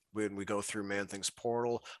 When we go through Man-Thing's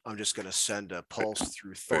portal, I'm just gonna send a pulse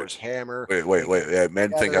through Thor's hammer. Wait. Yeah,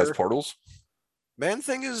 Man-Thing has portals?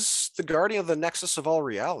 Man-Thing is the guardian of the Nexus of all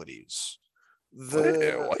realities.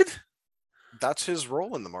 What? That's his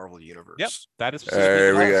role in the Marvel Universe. Yep, that is.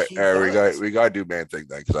 We gotta do Man-Thing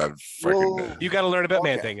then, because I'm freaking. You got to learn about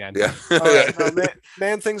Okay. Man-Thing then. Yeah. All right, no,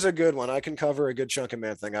 Man-Thing's a good one. I can cover a good chunk of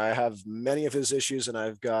Man-Thing. I have many of his issues, and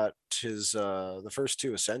I've got his the first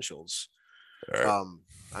two Essentials. All right.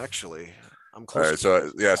 Actually, I'm All close.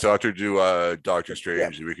 right. So after do Doctor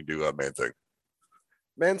Strange, we can do Man-Thing.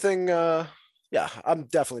 Man-Thing. Yeah, I'm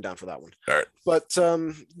definitely down for that one. All right. But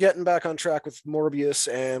getting back on track with Morbius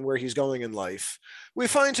and where he's going in life, we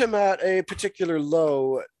find him at a particular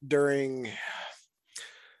low during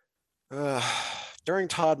Todd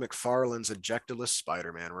McFarlane's ejectless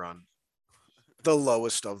Spider-Man run. The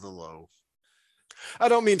lowest of the low. I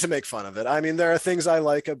don't mean to make fun of it. I mean, there are things I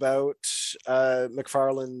like about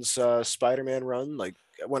McFarlane's Spider-Man run. Like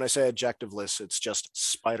when I say ejectiveless, it's just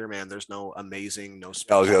Spider-Man. There's no amazing, no.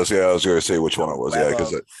 I was gonna say which one it was.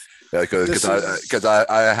 Because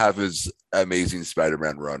I have his Amazing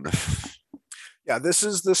Spider-Man run. Yeah, this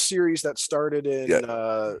is the series that started in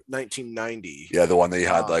 1990. Yeah, the one that you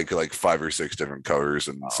had like 5 or 6 different covers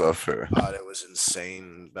and stuff. God, it was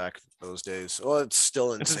insane back those days. Well, it's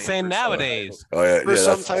still insane. It's insane nowadays. Oh yeah, For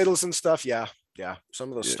some titles and stuff, yeah. Some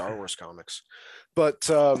of those Star Wars comics, but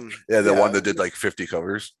the one that did like 50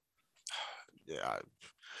 covers. yeah,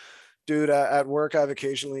 dude, at work, I've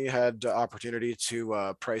occasionally had the opportunity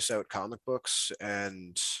to price out comic books,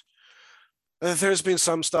 and there's been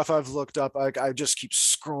some stuff I've looked up. I just keep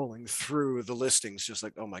scrolling through the listings, just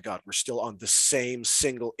like, oh my God, we're still on the same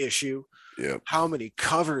single issue. Yep. How many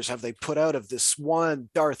covers have they put out of this one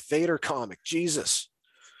Darth Vader comic? Jesus.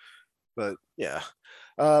 But yeah,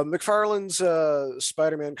 McFarlane's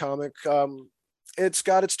Spider-Man comic. It's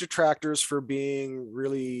got its detractors for being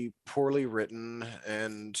really poorly written,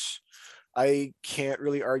 and I can't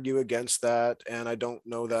really argue against that. And I don't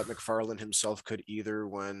know that McFarlane himself could either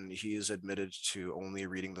when he's admitted to only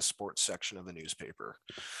reading the sports section of the newspaper.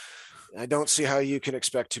 I don't see how you can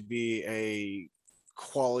expect to be a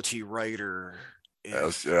quality writer. I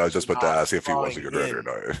was just about to ask if he was a good writer or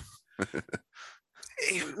not.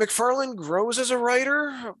 McFarlane grows as a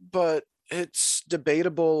writer, but it's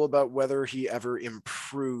debatable about whether he ever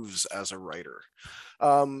improves as a writer.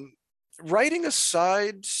 Writing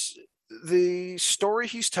aside, the story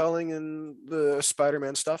he's telling in the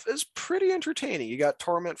Spider-Man stuff is pretty entertaining. You got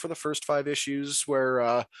Torment for the first 5 issues,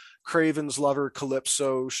 where Craven's lover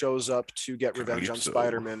Calypso shows up to get revenge on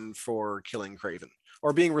Spider-Man for killing Craven,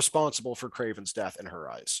 or being responsible for Craven's death in her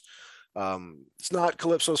eyes. It's not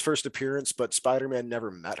Calypso's first appearance, but Spider-Man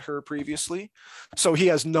never met her previously, so he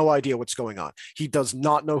has no idea what's going on. He does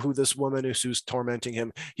not know who this woman is who's tormenting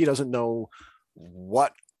him. He doesn't know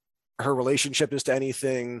what her relationship is to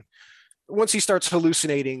anything. Once he starts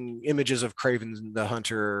hallucinating images of Craven the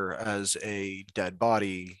Hunter as a dead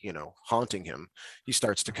body, haunting him, he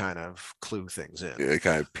starts to kind of clue things in. Yeah, it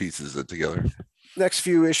kind of pieces it together. Next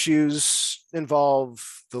few issues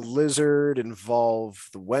involve the Lizard, involve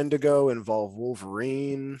the Wendigo, involve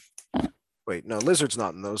Wolverine. Wait, no, Lizard's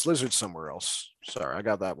not in those. Lizard's somewhere else. Sorry, I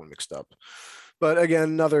got that one mixed up. But again,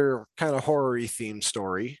 another kind of horror-y themed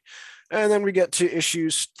story. And then we get to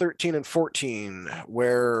issues 13 and 14,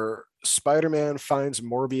 where Spider-Man finds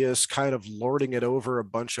Morbius kind of lording it over a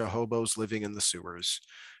bunch of hobos living in the sewers.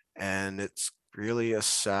 And it's really a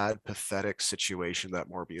sad, pathetic situation that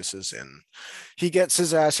Morbius is in. He gets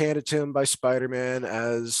his ass handed to him by Spider-Man,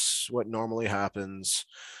 as what normally happens.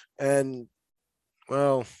 And,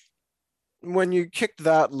 well, when you kick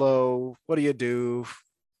that low, what do?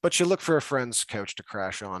 But you look for a friend's couch to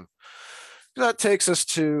crash on. That takes us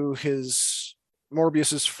to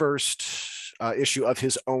Morbius's first issue of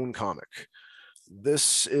his own comic.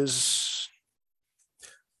 This is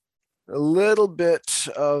a little bit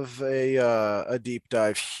of a deep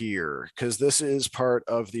dive here, because this is part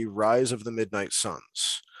of the Rise of the Midnight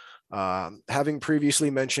Suns. Having previously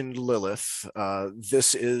mentioned Lilith,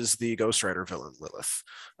 this is the Ghost Rider villain, Lilith,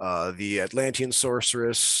 the Atlantean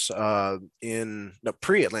sorceress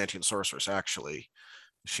pre-Atlantean sorceress, actually.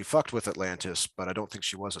 She fucked with Atlantis, but I don't think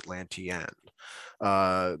she was Atlantean.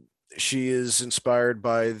 She is inspired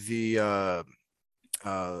by the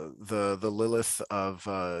Lilith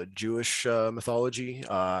of Jewish mythology,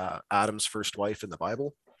 Adam's first wife in the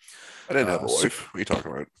Bible. I didn't have a wife. What are you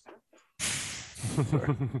talking about?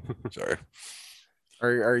 Sorry.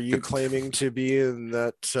 Are you claiming to be in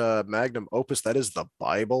that magnum opus that is the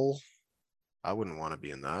Bible? I wouldn't want to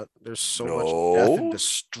be in that. There's so much death and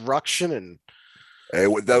destruction and. Hey,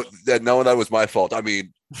 that was my fault. I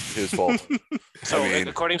mean, his fault. So,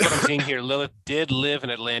 according to what I'm seeing here, Lilith did live in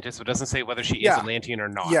Atlantis, but doesn't say whether she is Atlantean or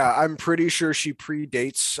not. Yeah, I'm pretty sure she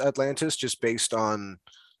predates Atlantis just based on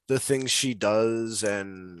the things she does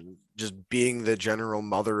and just being the general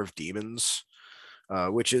mother of demons,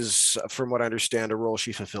 which is, from what I understand, a role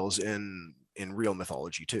she fulfills in real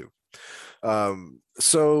mythology too.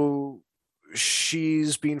 So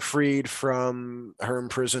she's been freed from her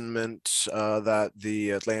imprisonment that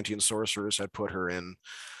the Atlantean sorcerers had put her in,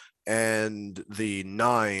 and the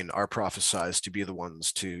 9 are prophesized to be the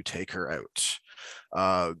ones to take her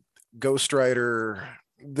out. Ghost Rider,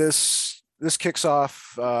 this kicks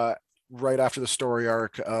off right after the story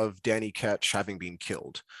arc of Danny Ketch having been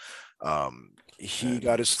killed. He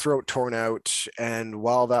got his throat torn out, and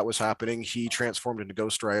while that was happening, he transformed into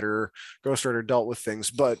Ghost Rider. Ghost Rider dealt with things,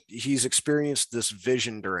 but he's experienced this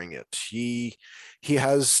vision during it. He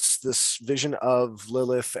has this vision of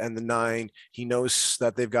Lilith and the 9. He knows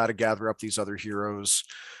that they've got to gather up these other heroes.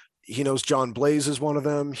 He knows John Blaze is one of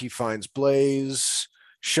them. He finds Blaze,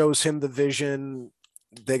 shows him the vision.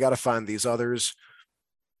 They got to find these others.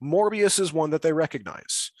 Morbius is one that they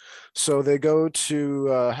recognize. So they go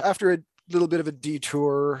to, after a little bit of a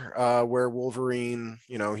detour where Wolverine,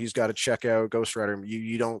 he's got to check out Ghost Rider.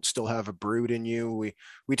 You don't still have a Brood in you.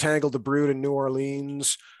 We tangled the Brood in New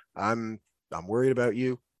Orleans. I'm worried about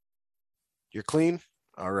you. You're clean?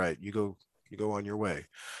 All right, you go on your way.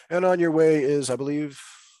 And on your way is, I believe,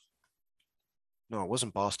 No, it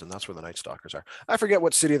wasn't Boston. That's where the Night Stalkers are. I forget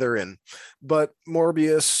what city they're in, but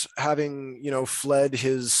Morbius, having fled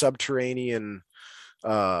his subterranean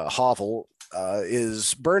hovel,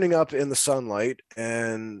 is burning up in the sunlight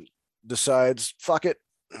and decides, "Fuck it,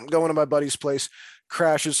 I'm going to my buddy's place."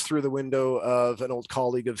 Crashes through the window of an old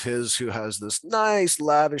colleague of his who has this nice,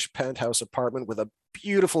 lavish penthouse apartment with a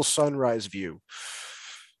beautiful sunrise view.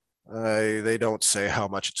 They don't say how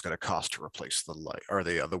much it's going to cost to replace the light or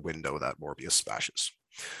the window that Morbius smashes,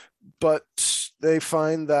 but they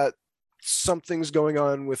find that something's going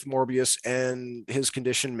on with Morbius and his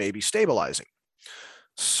condition may be stabilizing.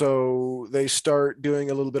 So they start doing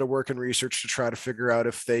a little bit of work and research to try to figure out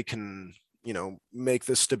if they can, make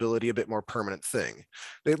this stability a bit more permanent thing.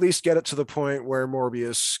 They at least get it to the point where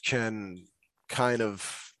Morbius can kind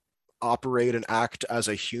of operate and act as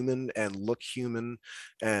a human and look human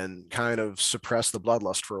and kind of suppress the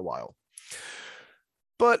bloodlust for a while.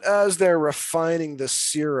 But as they're refining the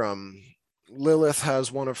serum, Lilith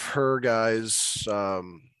has one of her guys,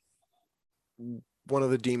 one of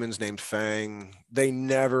the demons named Fang. They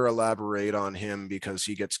never elaborate on him because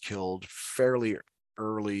he gets killed fairly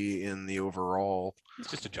early in the overall He's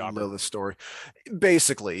just a jobber. Lilith story.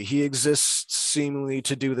 Basically, he exists seemingly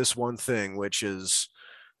to do this one thing, which is,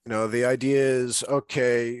 the idea is,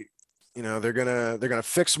 okay, they're gonna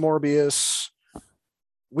fix Morbius.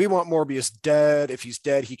 We want Morbius dead. If he's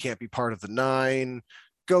dead, he can't be part of the Nine.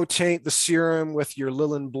 Go taint the serum with your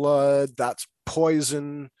Lilin blood. That's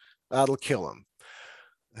poison. That'll kill him.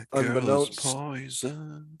 Unbeknownst,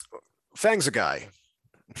 poison. Fang's a guy.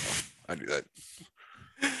 I knew that.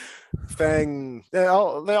 Fang, they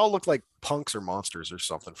all look like punks or monsters or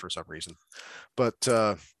something for some reason. But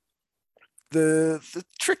the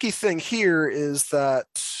tricky thing here is that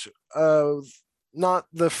not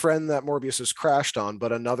the friend that Morbius has crashed on,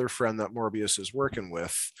 but another friend that Morbius is working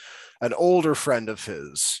with, an older friend of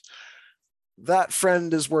his. That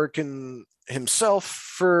friend is working himself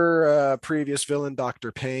for previous villain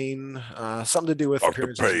Dr. Payne, something to do with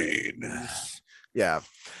Dr. appearances. Payne. Yeah.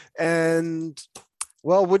 And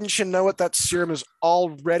well, wouldn't you know it, that serum is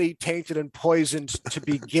already tainted and poisoned to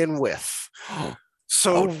begin with.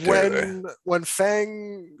 So when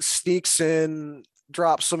Fang sneaks in,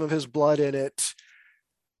 drops some of his blood in it,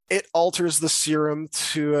 it alters the serum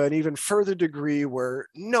to an even further degree where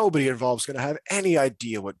nobody involved is going to have any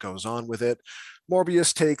idea what goes on with it.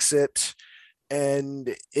 Morbius takes it,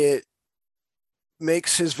 and it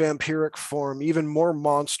makes his vampiric form even more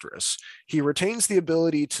monstrous. He retains the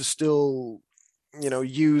ability to still,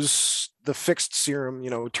 use the fixed serum,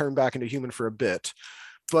 turn back into human for a bit,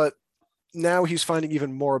 but now he's finding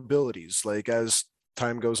even more abilities. Like as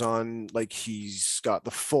time goes on, like he's got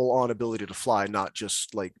the full on ability to fly, not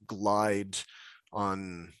just like glide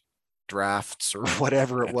on drafts or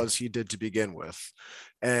whatever it was he did to begin with.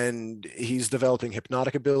 And he's developing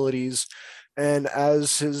hypnotic abilities. And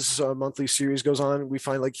as his monthly series goes on, we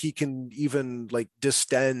find like he can even like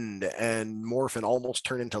distend and morph and almost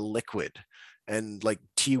turn into liquid and like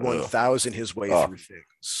T-1000 his way through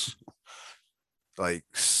things. Like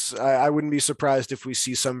I wouldn't be surprised if we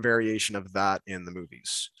see some variation of that in the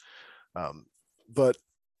movies. But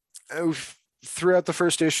throughout the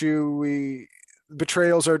first issue,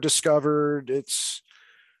 betrayals are discovered. It's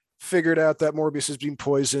figured out that Morbius is being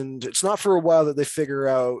poisoned. It's not for a while that they figure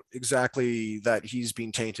out exactly that he's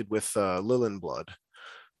being tainted with Lilin blood.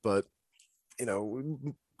 But,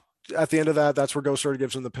 at the end of that, that's where Ghost Rider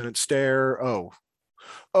gives him the penance stare.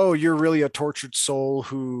 Oh, you're really a tortured soul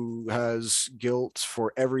who has guilt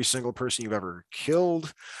for every single person you've ever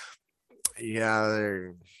killed. Yeah.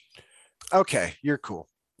 Okay, you're cool.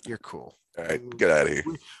 You're cool. All right, get out of here.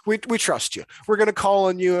 We trust you. We're going to call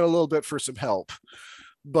on you in a little bit for some help.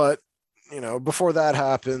 But, before that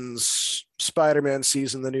happens, Spider-Man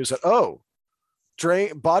sees in the news that,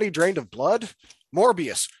 body drained of blood?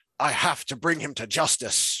 Morbius, I have to bring him to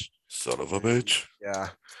justice. Son of a bitch. Yeah.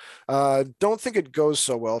 Don't think it goes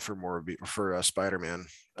so well for Spider-Man.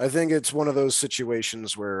 I think it's one of those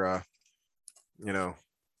situations where, I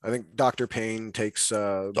think Dr. Payne takes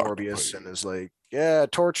Morbius and is like, yeah,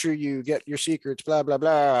 torture you, get your secrets, blah, blah,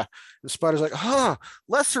 blah. And Spider's like,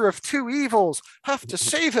 lesser of two evils, have to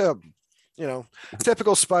save him.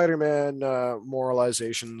 Typical Spider-Man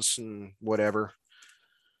moralizations and whatever.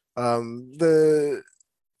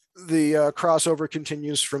 The crossover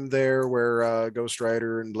continues from there where Ghost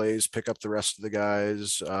Rider and Blaze pick up the rest of the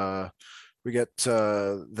guys. We get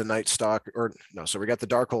the Night Stalk, we got the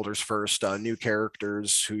Darkholders first, new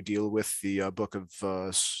characters who deal with the Book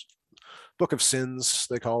of Sins,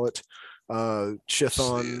 they call it.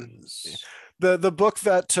 Chithon. The book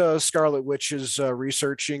that Scarlet Witch is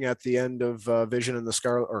researching at the end of Vision and the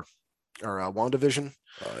Scarlet or WandaVision.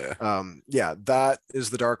 Oh yeah. Yeah, that is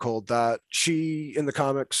the Darkhold that she in the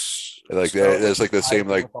comics Like that, that's like the same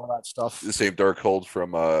with like all that stuff. the same Darkhold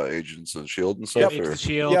from Agents of Shield and stuff. Agents Or? of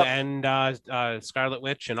Shield Yep. and Scarlet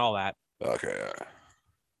Witch and all that. Okay. Yeah.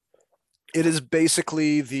 It is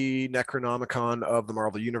basically the Necronomicon of the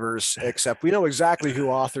Marvel Universe, except we know exactly who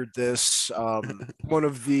authored this. One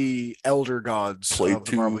of the elder gods Play of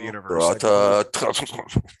the Marvel two. Universe.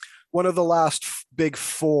 Like one of the last big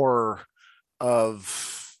four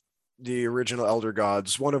of the original elder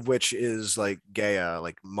gods, one of which is like Gaia,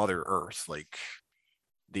 like Mother Earth, like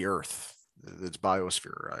the Earth, its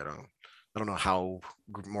biosphere. I don't know how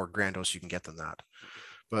more grandiose you can get than that.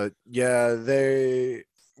 But yeah,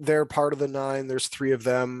 they're part of the 9. There's 3 of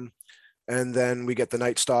them. And then we get the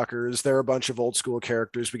Night Stalkers. They're a bunch of old school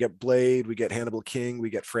characters. We get Blade, we get Hannibal King, we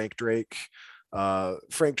get Frank Drake.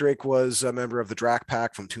 Frank Drake was a member of the Drac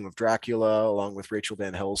Pack from Tomb of Dracula, along with Rachel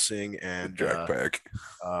Van Helsing and Jack Pack.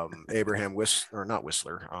 Abraham not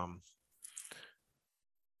Whistler.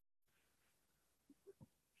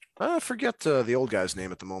 I forget the old guy's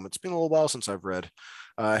name at the moment. It's been a little while since I've read.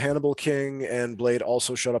 Hannibal King and Blade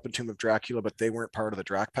also showed up in Tomb of Dracula, but they weren't part of the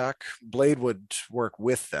Drac Pack. Blade would work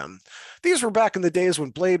with them. These were back in the days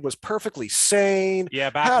when Blade was perfectly sane,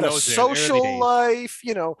 Yeah, back had in a those early social days. life,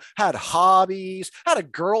 had hobbies, had a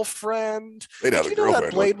girlfriend. They'd have Did a you know that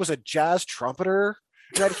girlfriend. Blade was a jazz trumpeter?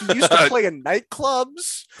 That he used to play in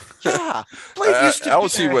nightclubs? Yeah. Blade used to I be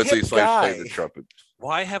would see a Wesley hip Snipes play guy. the trumpet.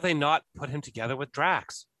 Why have they not put him together with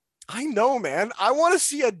Drax? I know, man. I want to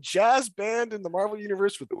see a jazz band in the Marvel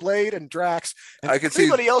Universe with Blade and Drax and I can see-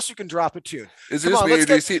 anybody else you can drop a tune. Is Come this on, me? let's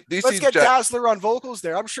Do you get- see? Do you Let's see get Jack? Dazzler on vocals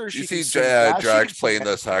there. I'm sure Do she you can see sing jazz. She Drax can playing sing the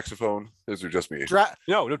anything. saxophone? Is it just me?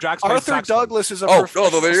 No, Drax plays Arthur saxophone. Douglas is a Oh,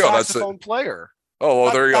 professional there you go. That's saxophone player. Oh,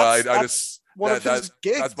 well, there you go. I That's just one of his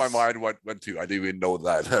gigs. that's my mind went to. I didn't even know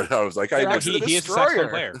that. I was like, I Drax know. is the He is a saxophone Destroyer.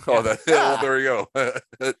 player. Oh, Yeah. that. Yeah. Well, there you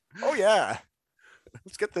go. Oh yeah.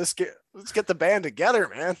 Let's get the band together,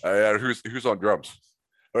 man. Yeah, who's on drums?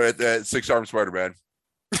 All right, 6 Arm Spider Man.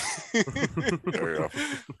 There you go.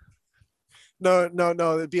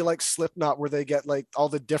 No. It'd be like Slipknot, where they get like all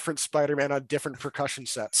the different Spider-Man on different percussion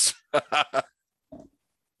sets.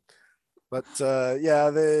 But yeah,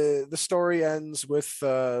 the story ends with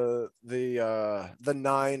the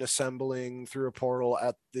 9 assembling through a portal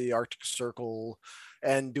at the Arctic Circle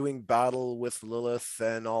and doing battle with Lilith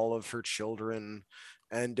and all of her children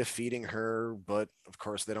and defeating her. But of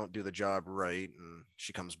course, they don't do the job right, and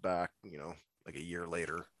she comes back, like a year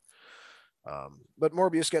later. But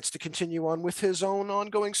Morbius gets to continue on with his own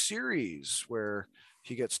ongoing series where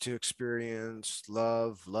he gets to experience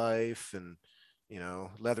love, life, and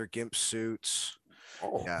leather gimp suits.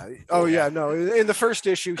 Oh, Yeah. Oh yeah. No. In the first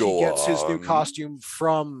issue, Go he gets his new on. costume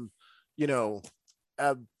from,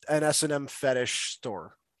 an S&M fetish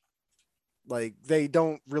store. Like they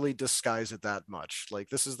don't really disguise it that much. Like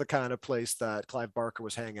this is the kind of place that Clive Barker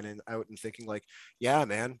was hanging out and thinking, like, yeah,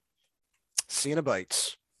 man,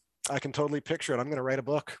 Cenobites. I can totally picture it. I'm gonna write a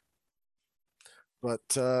book. But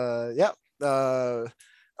yeah,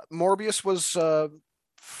 Morbius was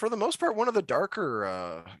for the most part one of the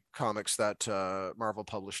darker comics that Marvel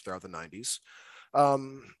published throughout the 90s.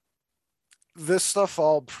 This stuff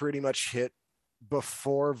all pretty much hit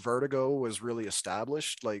before Vertigo was really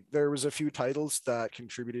established. Like there was a few titles that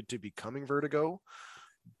contributed to becoming Vertigo,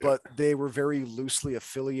 but they were very loosely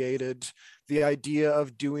affiliated. The idea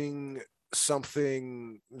of doing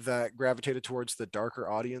something that gravitated towards the darker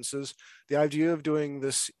audiences, the idea of doing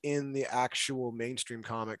this in the actual mainstream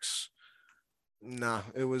comics,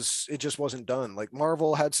 it just wasn't done. Like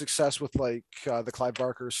Marvel had success with like the Clive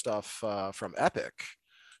Barker stuff from Epic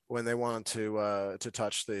when they wanted to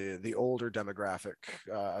touch the older demographic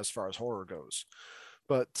as far as horror goes.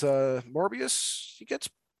 But Morbius, he gets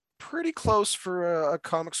pretty close for a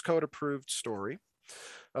Comics Code approved story.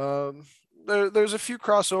 There's a few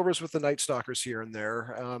crossovers with the Night Stalkers here and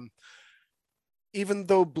there. Even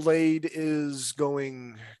though Blade is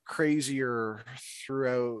going crazier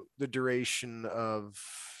throughout the duration of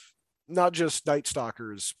not just Night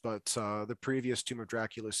Stalkers, but the previous Tomb of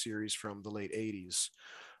Dracula series from the late 80s.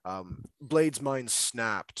 Blade's mind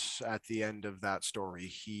snapped at the end of that story.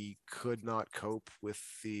 He could not cope with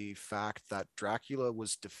the fact that Dracula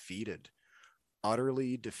was defeated,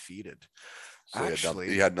 utterly defeated. So Actually,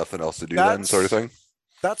 he had nothing else to do then, sort of thing.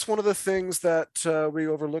 That's one of the things that we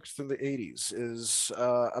overlooked through the 80s is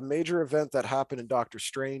a major event that happened in Doctor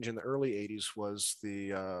Strange in the early 80s was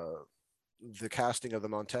the the casting of the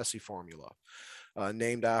Montesi formula,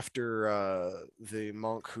 named after the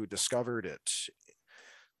monk who discovered it.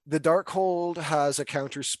 The Darkhold has a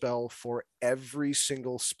counter spell for every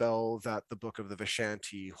single spell that the Book of the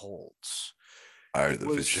Vishanti holds. The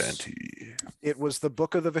Vishanti. It was the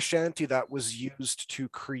Book of the Vishanti that was used to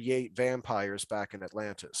create vampires back in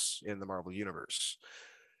Atlantis in the Marvel Universe.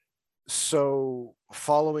 So,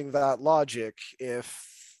 following that logic,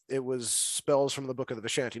 if it was spells from the Book of the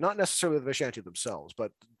Vishanti, not necessarily the Vishanti themselves,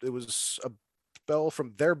 but it was a spell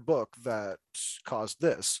from their book that caused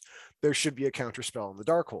this, there should be a counter spell in the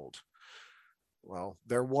Darkhold. Well,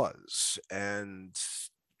 there was, and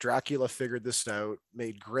Dracula figured this out,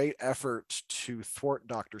 made great effort to thwart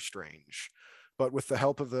Doctor Strange, but with the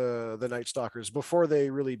help of the Night Stalkers, before they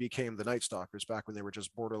really became the Night Stalkers, back when they were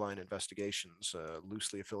just Borderline Investigations, a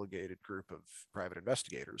loosely affiliated group of private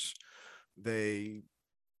investigators, they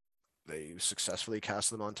successfully cast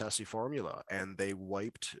the Montesi formula, and they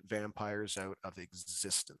wiped vampires out of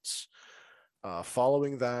existence.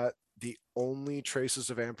 Following that, the only traces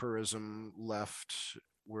of vampirism left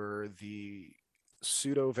were the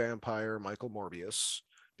pseudo-vampire Michael Morbius,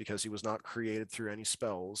 because he was not created through any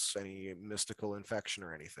spells, any mystical infection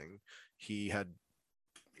or anything. He had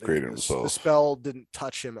created himself. The spell didn't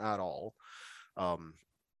touch him at all.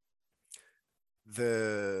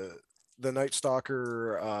 The Night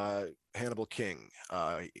Stalker Hannibal King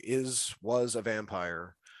was a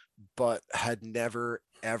vampire, but had never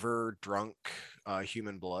ever drunk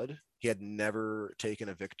human blood. He had never taken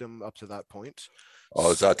a victim up to that point.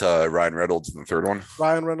 Oh, is that Ryan Reynolds in the third one?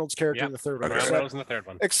 Ryan Reynolds' character in the third one. Okay. Ryan Reynolds in the third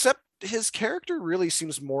one. Except his character really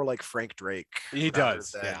seems more like Frank Drake. He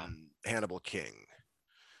does, than yeah. Hannibal King.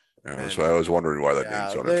 Yeah, so I was wondering why that name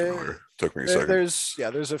sounded familiar. Took me a second.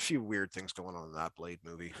 There's a few weird things going on in that Blade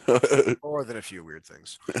movie. More than a few weird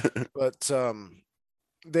things. But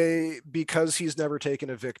because he's never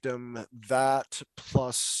taken a victim, that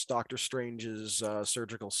plus Doctor Strange's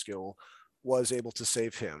surgical skill was able to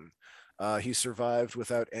save him. He survived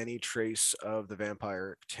without any trace of the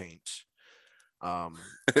vampire taint.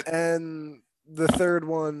 And the third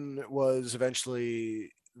one was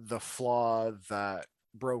eventually the flaw that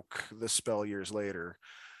broke the spell years later.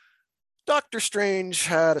 Doctor Strange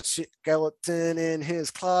had a skeleton in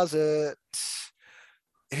his closet.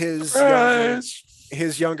 His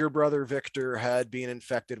younger brother Victor had been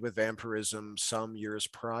infected with vampirism some years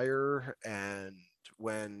prior, and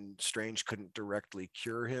when Strange couldn't directly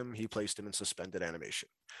cure him, he placed him in suspended animation.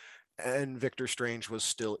 And Victor Strange was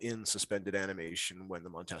still in suspended animation when the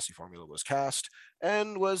Montesi formula was cast,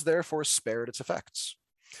 and was therefore spared its effects.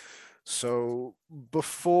 So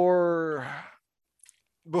before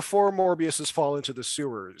Morbius's fall into the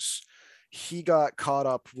sewers, he got caught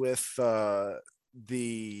up with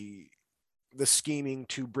the scheming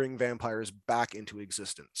to bring vampires back into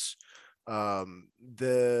existence.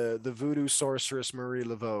 The voodoo sorceress Marie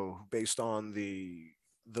Laveau, based on the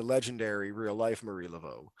legendary real life Marie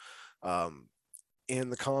Laveau. In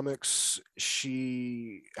the comics,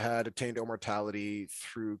 she had attained immortality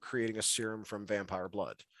through creating a serum from vampire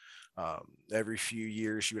blood. Every few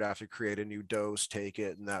years, she would have to create a new dose, take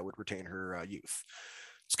it, and that would retain her youth.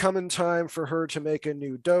 It's coming time for her to make a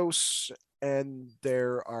new dose, and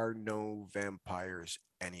there are no vampires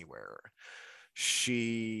anywhere.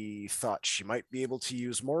 She thought she might be able to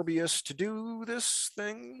use Morbius to do this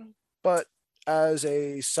thing, but as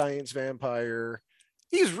a science vampire,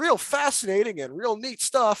 he's real fascinating and real neat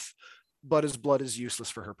stuff, but his blood is useless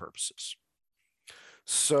for her purposes.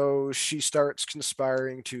 So she starts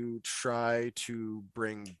conspiring to try to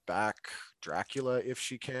bring back Dracula if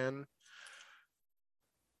she can.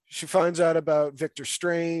 She finds out about Victor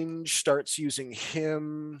Strange, starts using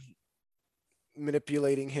him,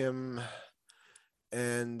 manipulating him,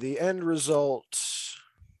 and the end result,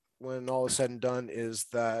 when all is said and done, is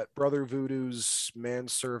that Brother Voodoo's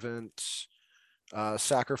manservant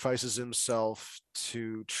sacrifices himself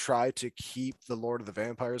to try to keep the Lord of the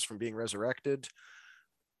Vampires from being resurrected,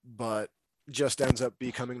 but just ends up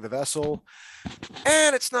becoming the vessel.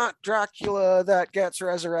 And it's not Dracula that gets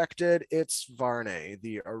resurrected, it's Varney,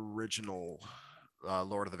 the original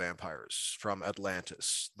Lord of the Vampires from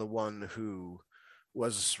Atlantis, the one who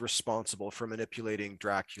was responsible for manipulating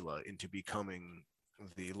Dracula into becoming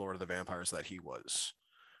the Lord of the Vampires that he was.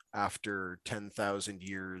 After 10,000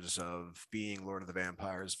 years of being Lord of the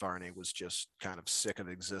Vampires, Varney was just kind of sick of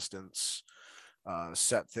existence,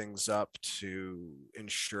 set things up to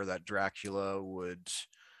ensure that Dracula would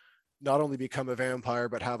not only become a vampire,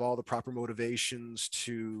 but have all the proper motivations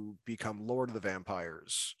to become Lord of the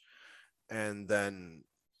Vampires. And then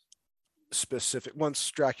specific. Once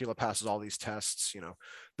Dracula passes all these tests,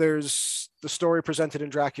 there's the story presented in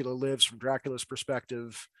Dracula Lives from Dracula's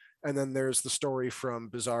perspective, and then there's the story from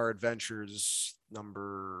Bizarre Adventures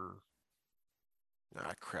number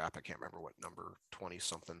crap, I can't remember what number, 20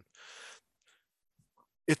 something.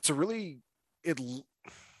 It's a really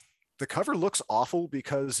the cover looks awful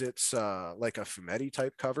because it's like a Fumetti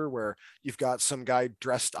type cover where you've got some guy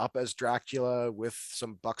dressed up as Dracula with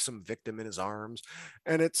some buxom victim in his arms,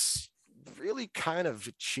 and it's really kind of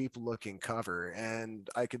a cheap looking cover. And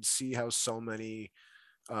I could see how so many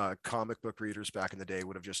comic book readers back in the day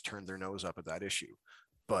would have just turned their nose up at that issue.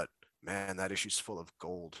 But man, that issue's full of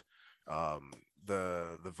gold.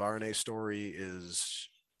 The Varney story is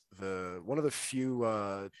one of the few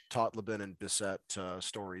Totleben and Bissett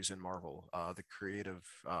stories in Marvel, the creative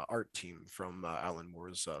art team from Alan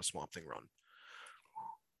Moore's Swamp Thing run.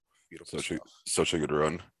 Beautiful stuff. Such a good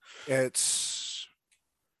run.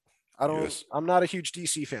 I'm not a huge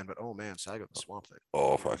DC fan, but oh man, Saga the Swamp Thing.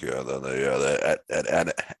 Oh fuck yeah! Then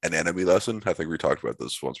an enemy lesson. I think we talked about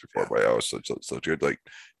this once before, but I was such good. Like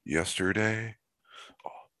yesterday. Oh,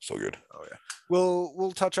 so good. Oh yeah.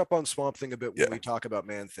 We'll touch up on Swamp Thing a bit when we talk about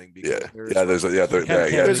Man Thing. Because there's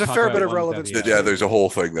a fair bit of relevance. There's a whole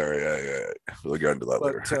thing there. Yeah. We'll get into that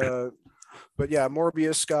later. But yeah,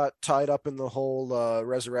 Morbius got tied up in the whole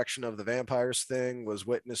resurrection of the vampires thing. Was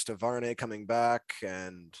witness to Varney coming back,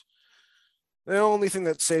 and the only thing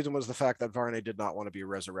that saved him was the fact that Varney did not want to be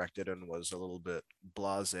resurrected and was a little bit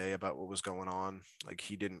blasé about what was going on. Like,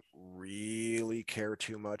 he didn't really care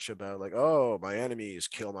too much about, like, oh, my enemies,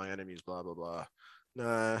 kill my enemies, blah, blah, blah.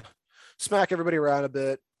 Nah. Smack everybody around a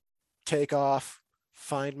bit, take off,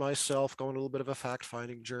 find myself, go on a little bit of a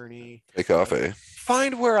fact-finding journey. Take off, eh?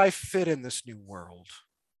 Find where I fit in this new world.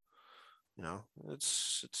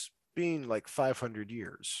 It's been like 500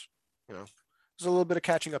 years. There's a little bit of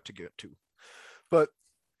catching up to get to. But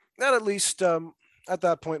that at least at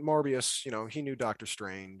that point, Morbius, he knew Doctor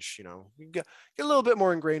Strange, he get a little bit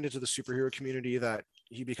more ingrained into the superhero community that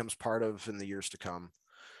he becomes part of in the years to come.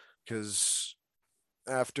 Because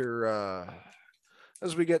after,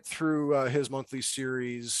 as we get through his monthly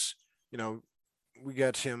series, we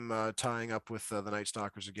get him tying up with the Night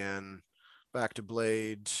Stalkers again, back to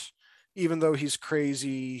Blade, even though he's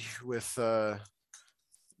crazy with,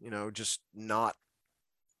 just not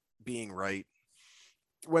being right.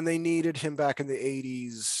 When they needed him back in the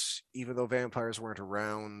 80s, even though vampires weren't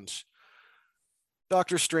around,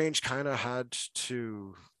 Doctor Strange kind of had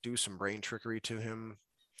to do some brain trickery to him.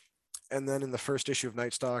 And then in the first issue of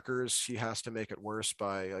Night Stalkers, he has to make it worse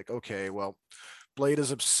by like, okay, well, Blade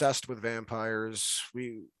is obsessed with vampires.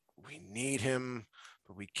 We need him,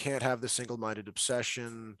 but we can't have this single-minded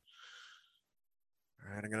obsession.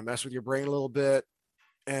 All right, I'm going to mess with your brain a little bit.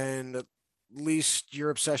 And least your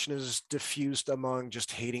obsession is diffused among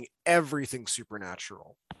just hating everything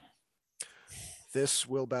supernatural. This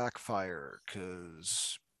will backfire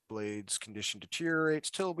because Blade's condition deteriorates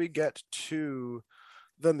till we get to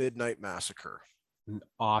the Midnight Massacre. An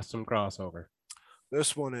awesome crossover.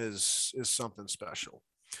 This one is something special.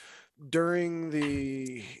 During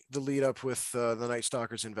the lead up with the Night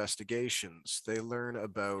Stalkers investigations, they learn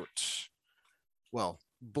about,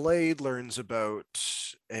 Blade learns about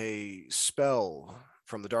a spell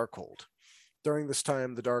from the Darkhold. During this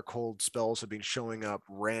time, the Darkhold spells have been showing up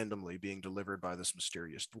randomly, being delivered by this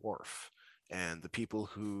mysterious dwarf. And the people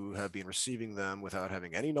who have been receiving them without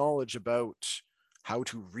having any knowledge about how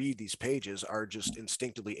to read these pages are just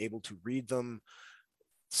instinctively able to read them.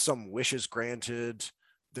 Some wishes granted,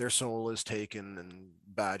 their soul is taken, and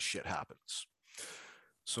bad shit happens.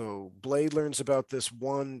 So Blade learns about this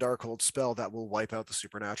one Darkhold spell that will wipe out the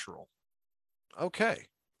supernatural. Okay,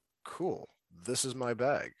 cool. This is my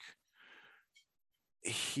bag.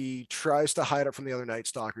 He tries to hide it from the other Night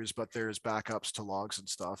Stalkers, but there's backups to logs and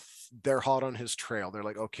stuff. They're hot on his trail. They're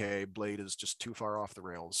like, okay, Blade is just too far off the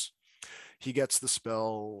rails. He gets the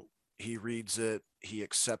spell, he reads it, he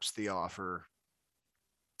accepts the offer,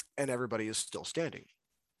 and everybody is still standing.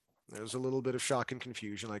 There's a little bit of shock and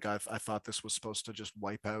confusion. Like, I thought this was supposed to just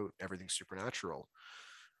wipe out everything supernatural.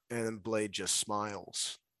 And Blade just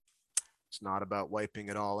smiles. It's not about wiping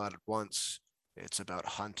it all out at once. It's about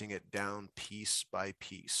hunting it down piece by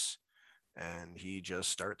piece. And he just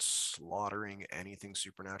starts slaughtering anything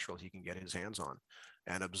supernatural he can get his hands on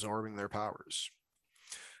and absorbing their powers.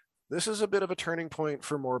 This is a bit of a turning point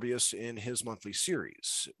for Morbius in his monthly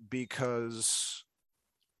series, because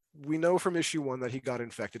we know from issue 1 that he got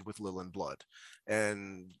infected with Lilin blood,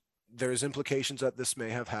 and there's implications that this may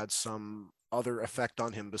have had some other effect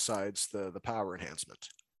on him besides the power enhancement.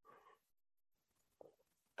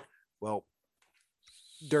 Well,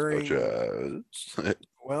 during, Such as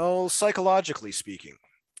well, psychologically speaking,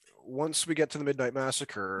 once we get to the Midnight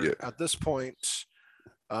Massacre, Yeah. at this point,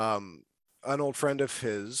 an old friend of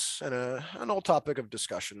his and an old topic of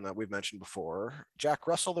discussion that we've mentioned before, Jack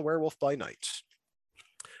Russell, the Werewolf by Night.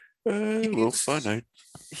 Wolf by Night.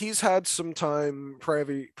 He's had some time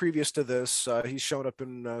previous to this. He's shown up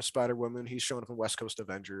in Spider-Woman. He's shown up in West Coast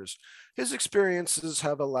Avengers. His experiences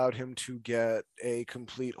have allowed him to get a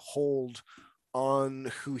complete hold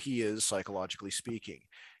on who he is, psychologically speaking.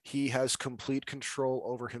 He has complete control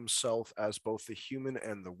over himself as both the human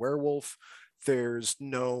and the werewolf. There's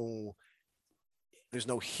no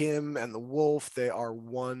him and the wolf. They are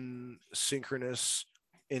one synchronous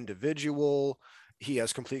individual. He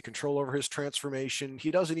has complete control over his transformation.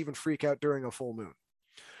 He doesn't even freak out during a full moon.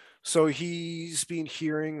 So he's been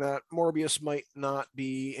hearing that Morbius might not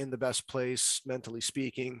be in the best place, mentally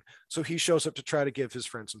speaking. So he shows up to try to give his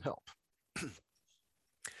friend some help. He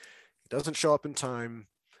doesn't show up in time.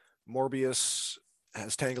 Morbius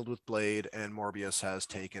has tangled with Blade, and Morbius has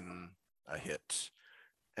taken a hit.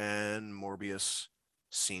 And Morbius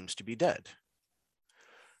seems to be dead.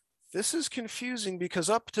 This is confusing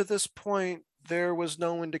because up to this point, there was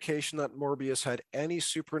no indication that Morbius had any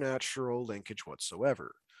supernatural linkage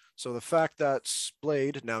whatsoever. So the fact that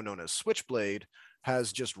Blade, now known as Switchblade,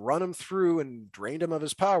 has just run him through and drained him of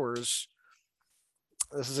his powers,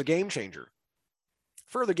 this is a game changer.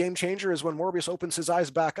 Further game changer is when Morbius opens his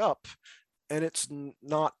eyes back up, and it's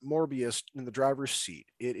not Morbius in the driver's seat.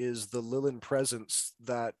 It is the Lilin presence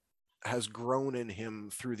that has grown in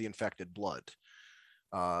him through the infected blood.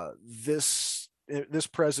 This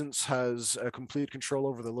presence has a complete control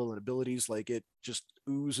over the Lilin abilities. Like, it just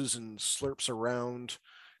oozes and slurps around,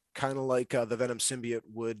 kind of like the Venom symbiote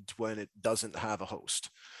would when it doesn't have a host.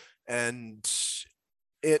 And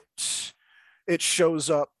it shows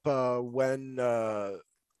up when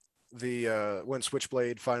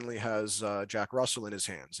Switchblade finally has Jack Russell in his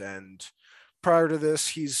hands. And prior to this,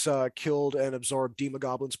 he's killed and absorbed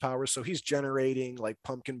Demogoblin's powers. So he's generating like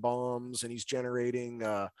pumpkin bombs, and he's generating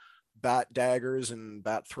bat daggers and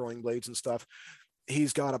bat throwing blades and stuff.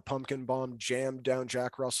 He's got a pumpkin bomb jammed down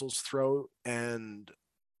Jack Russell's throat, and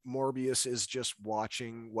Morbius is just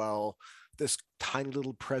watching while this tiny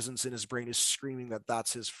little presence in his brain is screaming that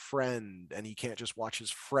that's his friend, and he can't just watch his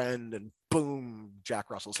friend, and boom, Jack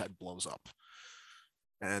Russell's head blows up.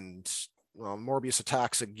 And well, Morbius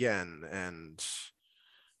attacks again, and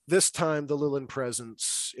this time the Lilin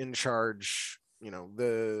presence in charge,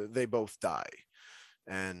 they both die.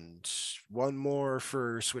 And one more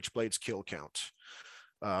for Switchblade's kill count.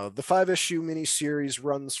 The 5-issue miniseries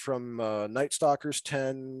runs from Night Stalkers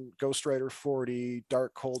 10, Ghost Rider 40,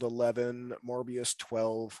 Darkhold 11, Morbius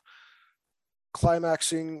 12,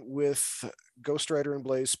 climaxing with Ghost Rider and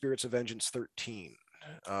Blaze Spirits of Vengeance 13.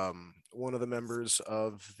 One of the members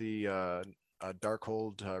of the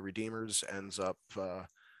Darkhold Redeemers ends up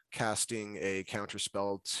casting a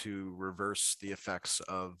counterspell to reverse the effects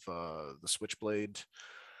of the Switchblade,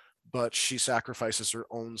 but she sacrifices her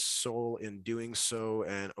own soul in doing so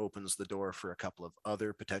and opens the door for a couple of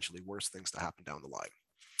other potentially worse things to happen down the line.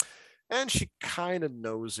 And she kind of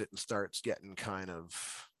knows it and starts getting kind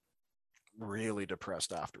of really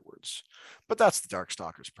depressed afterwards. But that's the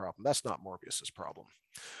Darkstalker's problem. That's not Morbius's problem.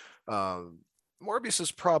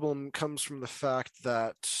 Morbius's problem comes from the fact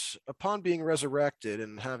that upon being resurrected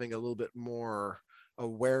and having a little bit more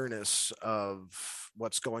awareness of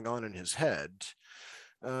what's going on in his head,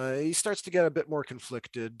 he starts to get a bit more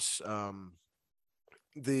conflicted.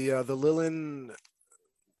 The Lilin,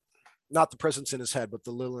 not the presence in his head, but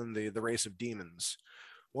the Lilin, the race of demons,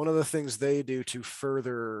 one of the things they do to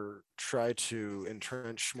further try to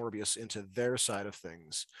entrench Morbius into their side of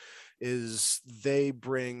things is they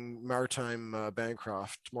bring Maritime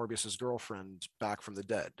Bancroft, Morbius's girlfriend, back from the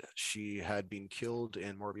dead. She had been killed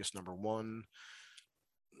in Morbius #1,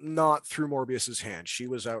 not through Morbius's hand. She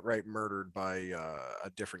was outright murdered by a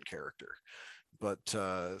different character. But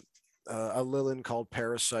a Lilin called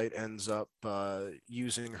Parasite ends up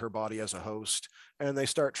using her body as a host, and they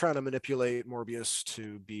start trying to manipulate Morbius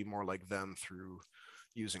to be more like them through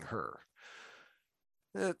using her.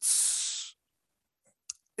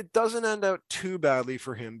 It doesn't end out too badly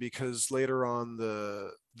for him, because later on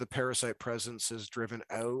the Parasite presence is driven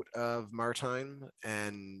out of Martine,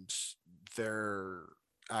 and they're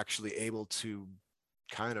actually able to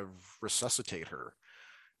kind of resuscitate her.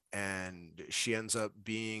 And she ends up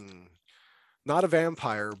being not a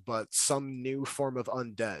vampire, but some new form of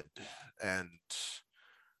undead. And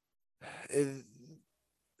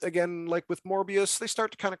again, like with Morbius, they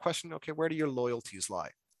start to kind of question, okay, where do your loyalties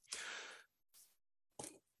lie?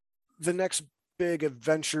 The next big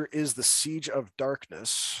adventure is the Siege of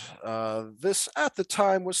Darkness. This at the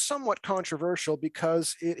time was somewhat controversial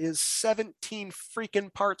because it is 17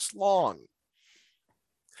 freaking parts long.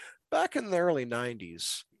 Back in the early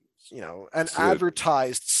 90s, an That's it.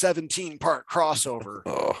 advertised 17-part crossover.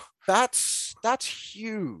 Oh, That's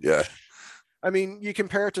huge. yeah. I mean, you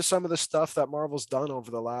compare it to some of the stuff that Marvel's done over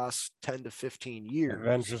the last 10 to 15 years.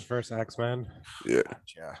 Avengers vs. X-Men. Yeah.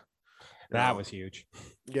 Yeah. That was huge.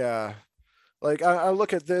 Yeah. Like I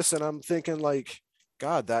look at this and I'm thinking like,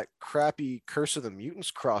 God, that crappy Curse of the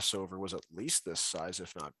Mutants crossover was at least this size,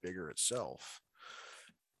 if not bigger itself.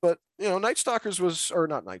 But Night Stalkers was, or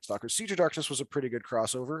not Night Stalkers, Siege of Darkness was a pretty good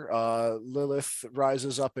crossover. Lilith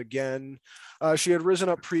rises up again. She had risen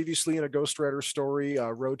up previously in a Ghost Rider story,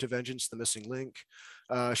 Road to Vengeance: The Missing Link.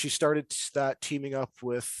 She started that teaming up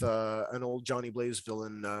with an old Johnny Blaze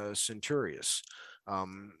villain, Centurius.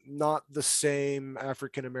 Not the same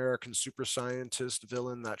African American super scientist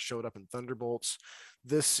villain that showed up in Thunderbolts.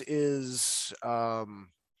 This is, I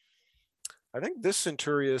think this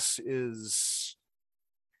Centurius is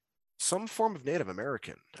some form of Native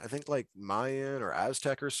American. I think like Mayan or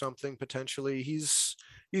Aztec or something potentially. He's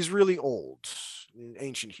really old,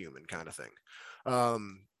 ancient human kind of thing.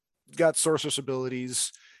 Got sorceress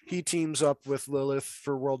abilities. He teams up with Lilith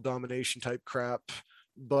for world domination type crap,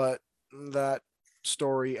 but that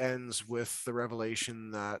story ends with the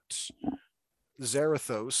revelation that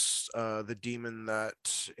Zarathos, the demon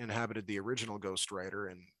that inhabited the original Ghost Rider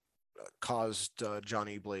and caused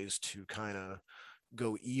Johnny Blaze to kind of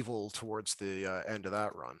go evil towards the end of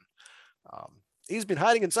that run. He's been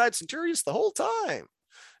hiding inside Centurius the whole time.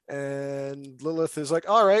 And Lilith is like,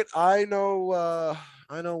 all right, I know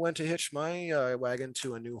when to hitch my wagon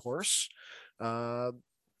to a new horse.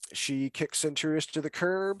 She kicks Centurius to the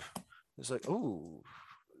curb. He's like, oh,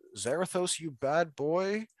 Zarathos, you bad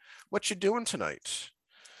boy. What you doing tonight?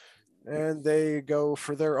 And they go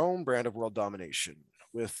for their own brand of world domination,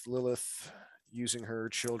 with Lilith using her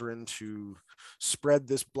children to spread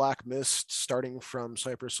this black mist, starting from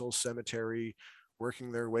Cypress Hill Cemetery,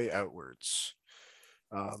 working their way outwards.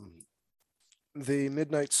 The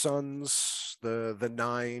Midnight Suns, the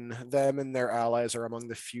Nine, them and their allies are among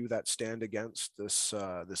the few that stand against this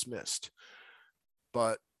mist.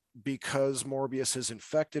 But because Morbius is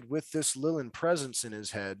infected with this Lilin presence in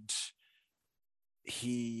his head,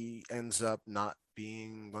 he ends up not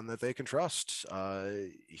being one that they can trust.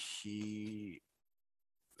 He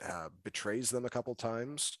betrays them a couple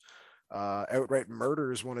times, outright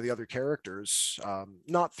murders one of the other characters,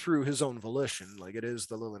 not through his own volition. Like, it is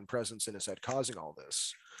the Lilin presence in his head causing all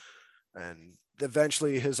this. And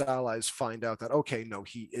eventually his allies find out that, okay, no,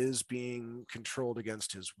 he is being controlled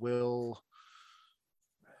against his will.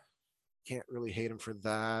 Can't really hate him for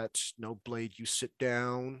that. No, Blade, you sit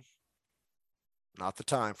down. Not the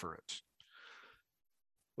time for it.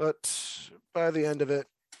 But by the end of it,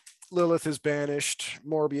 Lilith is banished.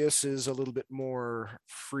 Morbius is a little bit more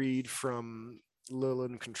freed from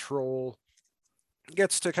Lilin control.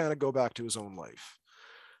 Gets to kind of go back to his own life.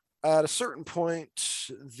 At a certain point,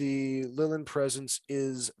 the Lilin presence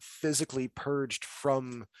is physically purged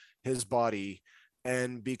from his body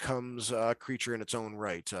and becomes a creature in its own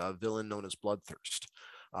right, a villain known as Bloodthirst.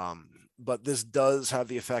 But this does have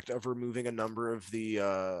the effect of removing a number of the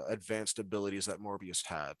advanced abilities that Morbius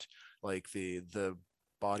had, like the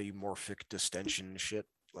body morphic distension shit.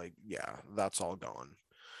 Like, yeah, that's all gone.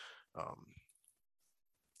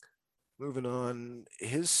 Moving on,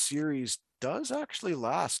 his series does actually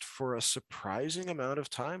last for a surprising amount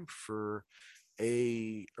of time for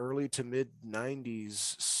a early to mid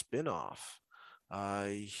 90s spin-off.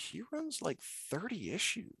 He runs like 30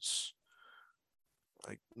 issues.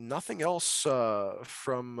 Like, nothing else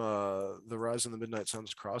from the Rise of the Midnight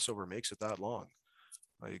Suns crossover makes it that long.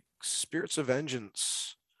 Like, Spirits of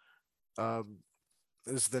Vengeance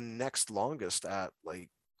is the next longest at like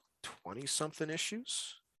 20 something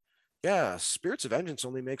issues. Yeah, Spirits of Vengeance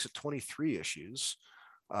only makes it 23 issues.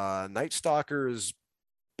 Night Stalkers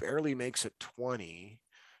barely makes it 20.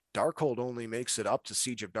 Darkhold only makes it up to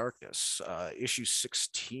Siege of Darkness. Issue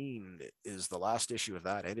 16 is the last issue of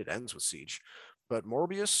that, and it ends with Siege. But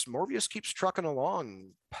Morbius keeps trucking along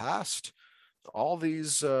past all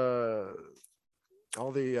these the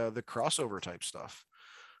crossover type stuff.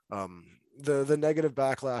 The negative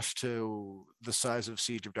backlash to the size of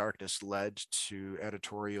Siege of Darkness led to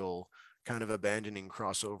editorial kind of abandoning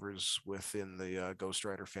crossovers within the Ghost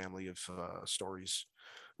Rider family of stories.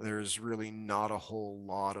 There's really not a whole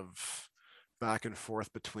lot of back and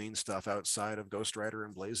forth between stuff outside of Ghost Rider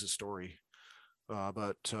and Blaze's story.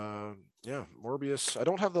 But yeah, Morbius, I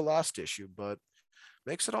don't have the last issue, but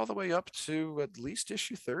makes it all the way up to at least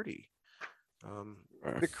issue 30.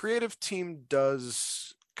 Right. The creative team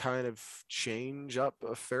does kind of change up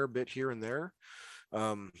a fair bit here and there.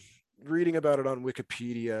 Reading about it on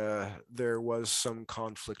Wikipedia, there was some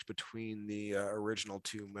conflict between the original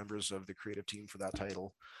two members of the creative team for that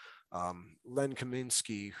title. Len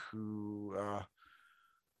Kaminsky, who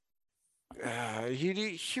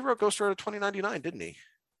he wrote Ghost Rider 2099, didn't he?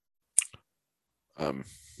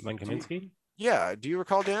 Len Kaminsky? Yeah. Do you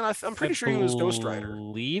recall, Dan? I'm pretty sure he was Ghost Rider.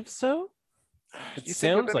 Believe so. It You think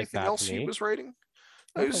sounds of like anything that else to he me. was writing?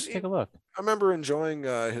 Let's take a look. I remember enjoying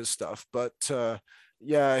his stuff, but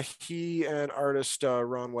yeah, he and artist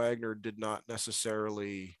Ron Wagner did not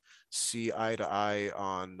necessarily see eye to eye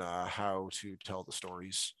on how to tell the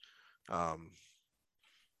stories. Yeah,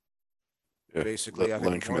 Basically,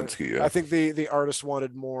 Len Kaminsky. Yeah. I think the artist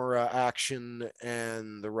wanted more action,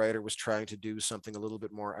 and the writer was trying to do something a little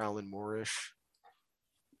bit more Alan Moore-ish.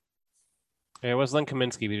 Yeah, it was Len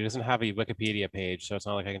Kaminsky, but he doesn't have a Wikipedia page, so it's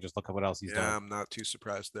not like I can just look up what else he's done. I'm not too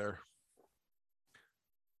surprised there.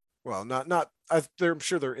 Well, I'm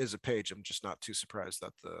sure there is a page. I'm just not too surprised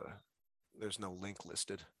that there's no link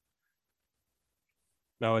listed.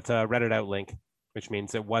 No, it's a Reddit out link, which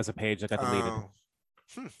means it was a page that got deleted.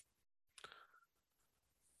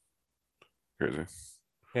 Crazy.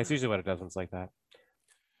 Yeah, it's usually what it does when it's like that.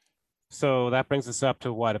 So that brings us up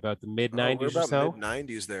to what, about the mid 90s we're or about so? mid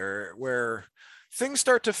 90s there, where things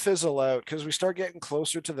start to fizzle out because we start getting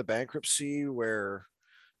closer to the bankruptcy, where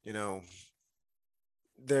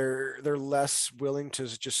they're less willing to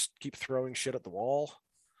just keep throwing shit at the wall.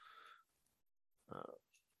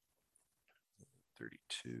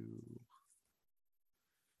 32.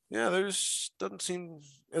 Yeah, doesn't seem,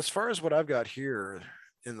 as far as what I've got here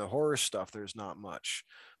in the horror stuff, there's not much.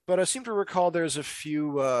 But I seem to recall there's a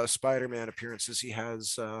few Spider-Man appearances he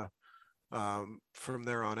has from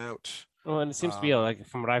there on out. Well, and it seems to be like,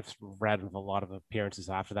 from what I've read of a lot of appearances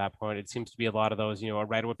after that point, it seems to be a lot of those, a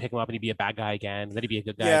writer would pick him up and he'd be a bad guy again, and then he'd be a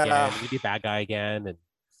good guy again, and he'd be a bad guy again. And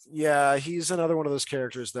yeah, he's another one of those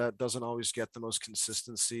characters that doesn't always get the most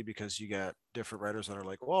consistency, because you get different writers that are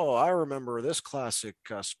like, whoa, I remember this classic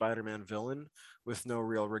Spider-Man villain, with no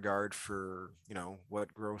real regard for,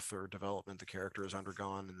 what growth or development the character has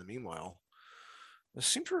undergone in the meanwhile. I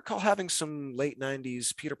seem to recall having some late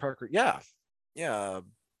 90s Peter Parker. Yeah.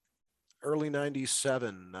 Early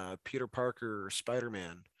 97 Peter Parker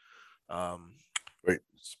Spider-Man. Wait,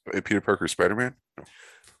 Peter Parker Spider-Man?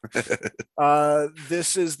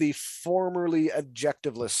 This is the formerly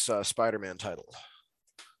adjectiveless Spider-Man title.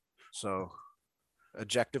 So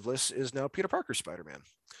adjectiveless is now Peter Parker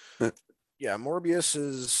Spider-Man. Yeah, Morbius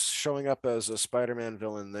is showing up as a Spider-Man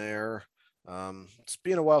villain there. It's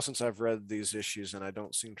been a while since I've read these issues, and I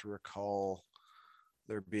don't seem to recall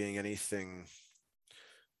there being anything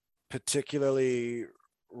particularly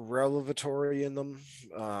revelatory in them.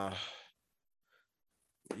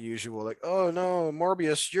 Usual, like, oh no,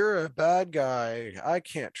 Morbius, you're a bad guy, I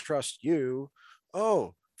can't trust you.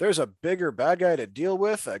 Oh, there's a bigger bad guy to deal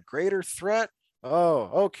with, a greater threat. Oh,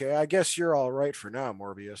 okay, I guess you're all right for now,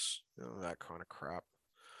 Morbius. That kind of crap.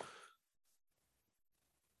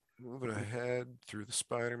 Moving ahead through the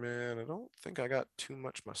Spider-Man, I don't think I got too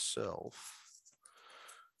much myself.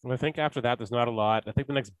 I think after that, there's not a lot. I think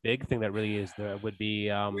the next big thing that really is there would be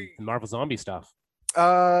the Marvel Zombie stuff.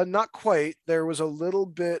 Not quite. There was a little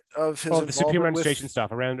bit of his the Supreme Registration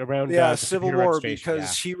stuff around Civil War,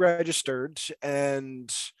 because he registered,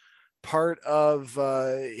 and part of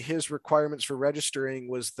his requirements for registering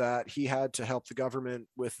was that he had to help the government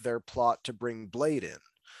with their plot to bring Blade in.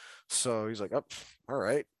 So he's like, oh, all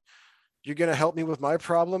right, you're gonna help me with my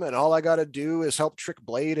problem, and all I gotta do is help trick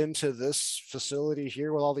Blade into this facility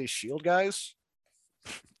here with all these SHIELD guys?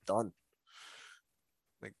 Done.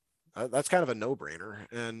 That's kind of a no-brainer.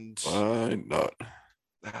 And why not?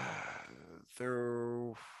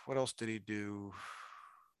 What else did he do?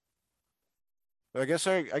 I guess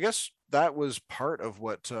that was part of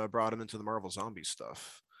what brought him into the Marvel Zombie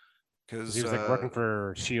stuff, because he was like working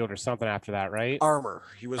for SHIELD or something after that, right? Armor.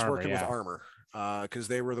 He was working with Armor, because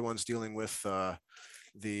they were the ones dealing with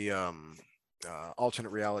the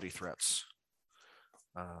alternate reality threats.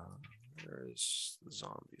 There's the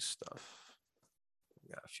zombie stuff.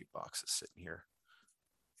 Got a few boxes sitting here.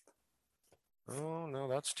 Oh no,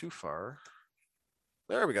 that's too far.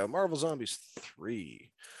 There we go. Marvel Zombies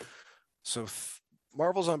 3. So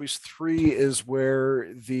Marvel Zombies 3 is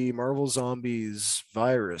where the Marvel Zombies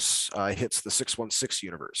virus hits the 616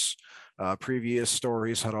 universe. Previous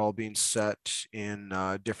stories had all been set in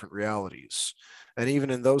different realities. And even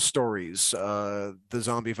in those stories, the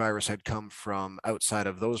zombie virus had come from outside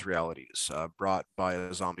of those realities, brought by a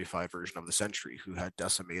zombified version of the Sentry who had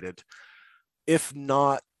decimated, if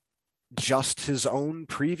not just his own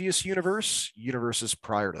previous universes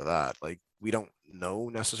prior to that. Like, we don't know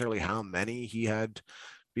necessarily how many he had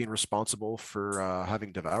been responsible for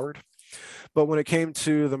having devoured. But when it came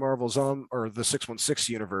to the Marvel or the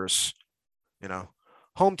 616 universe,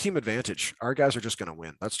 home team advantage. Our guys are just going to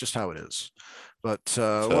win. That's just how it is. But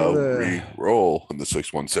re-roll in the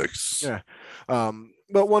 616. Yeah.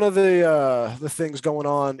 But one of the things going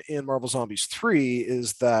on in Marvel Zombies 3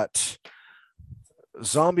 is that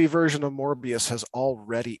zombie version of Morbius has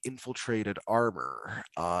already infiltrated armor,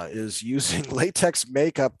 is using latex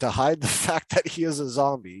makeup to hide the fact that he is a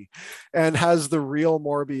zombie, and has the real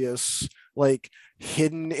Morbius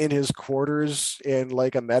hidden in his quarters in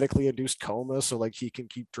a medically induced coma, so he can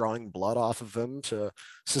keep drawing blood off of him to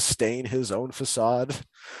sustain his own facade.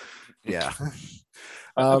 Yeah.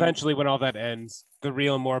 Eventually, when all that ends, the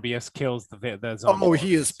real Morbius kills the zombie. Oh,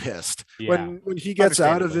 he is pissed. Yeah. When he gets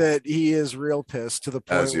out of it, he is real pissed to the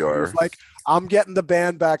point where he's like, I'm getting the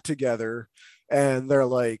band back together. And they're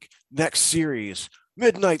like, next series,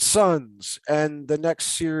 Midnight Suns. And the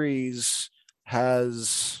next series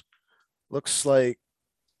looks like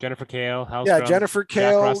Jennifer Kale, Jennifer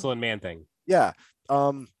Kale, Jack Russell, and Man-Thing. Yeah.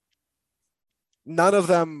 None of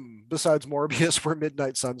them besides Morbius were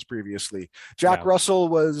Midnight Suns previously. Jack Russell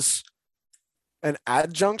was an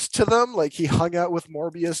adjunct to them. He hung out with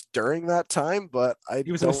Morbius during that time, but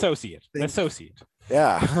he was an associate.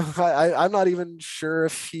 Yeah. I'm not even sure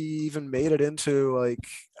if he even made it into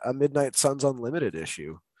a Midnight Suns Unlimited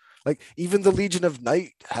issue. Even the Legion of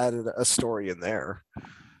Night had a story in there.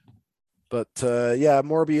 But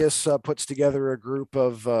Morbius puts together a group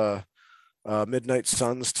of Midnight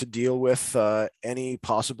Suns to deal with any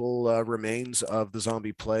possible remains of the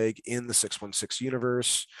zombie plague in the 616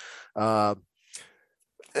 universe.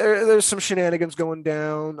 There's some shenanigans going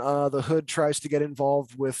down. The Hood tries to get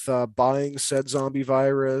involved with buying said zombie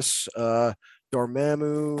virus.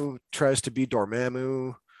 Dormammu tries to be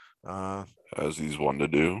Dormammu. As he's one to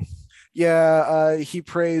do. Yeah, he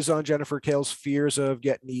preys on Jennifer Kale's fears of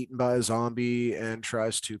getting eaten by a zombie and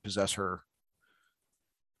tries to possess her.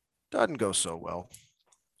 Doesn't go so well.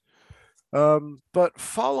 But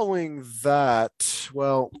following that,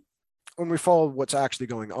 when we follow what's actually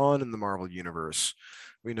going on in the Marvel Universe,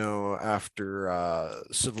 we know after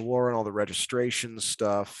Civil War and all the registration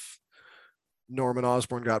stuff, Norman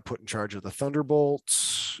Osborn got put in charge of the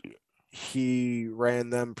Thunderbolts. He ran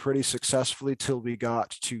them pretty successfully till we got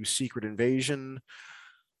to Secret Invasion.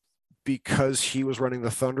 Because he was running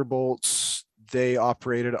the Thunderbolts, they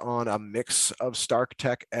operated on a mix of Stark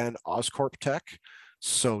Tech and Oscorp Tech.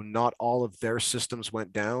 So not all of their systems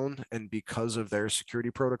went down. And because of their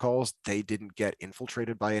security protocols, they didn't get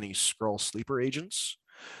infiltrated by any Skrull sleeper agents.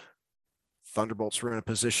 Thunderbolts were in a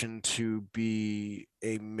position to be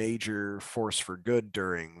a major force for good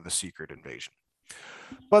during the Secret Invasion.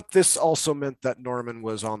 But this also meant that Norman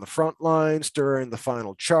was on the front lines during the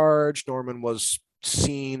final charge. Norman was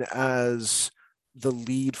seen as the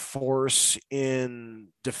lead force in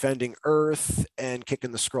defending Earth and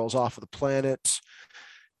kicking the Skrulls off of the planet.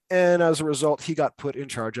 And as a result, he got put in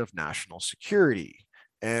charge of national security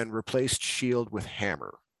and replaced SHIELD with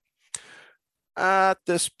Hammer. At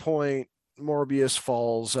this point, Morbius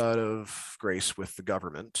falls out of grace with the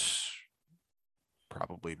government,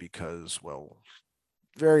 probably because,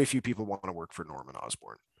 very few people want to work for Norman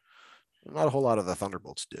Osborn. Not a whole lot of the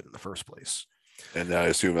Thunderbolts did in the first place. And I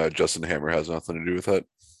assume that Justin Hammer has nothing to do with that?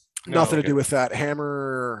 Nothing to do with that.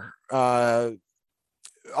 Hammer,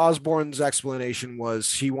 Osborn's explanation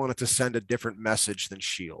was he wanted to send a different message than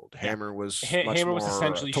SHIELD. Hammer was Hammer was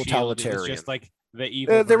essentially totalitarian. SHIELD. It was just like the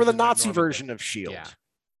evil. They were the Nazi version of SHIELD. Yeah.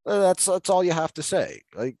 That's all you have to say.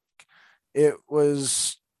 It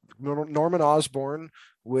was Norman Osborn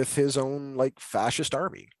with his own fascist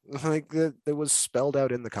army. That was spelled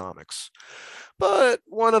out in the comics. But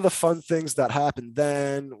one of the fun things that happened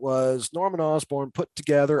then was Norman Osborn put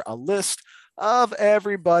together a list of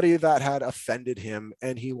everybody that had offended him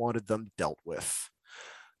and he wanted them dealt with.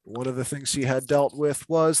 One of the things he had dealt with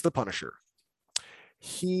was the Punisher.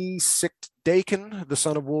 He sicked Daken, the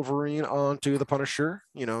son of Wolverine, onto the Punisher.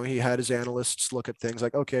 He had his analysts look at things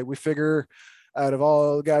like, okay, we figure out of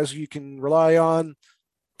all the guys you can rely on,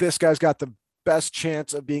 this guy's got the best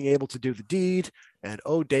chance of being able to do the deed. And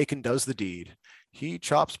Daken does the deed. He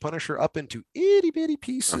chops Punisher up into itty bitty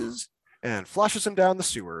pieces and flushes him down the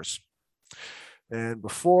sewers. And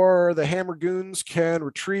before the Hammer Goons can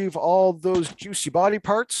retrieve all those juicy body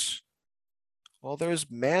parts, well,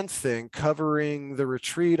 there's Man-Thing covering the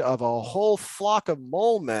retreat of a whole flock of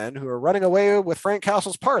mole men who are running away with Frank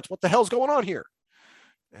Castle's parts. What the hell's going on here?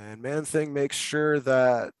 And Man-Thing makes sure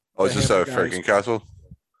that Oh, is the this Hammer a guys- freaking castle?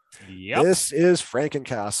 Yep. This is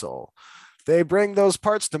Frankencastle. They bring those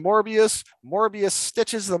parts to Morbius. Morbius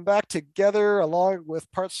stitches them back together along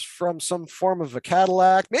with parts from some form of a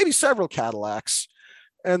Cadillac, maybe several Cadillacs.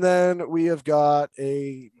 And then we have got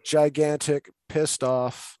a gigantic, pissed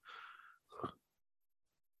off.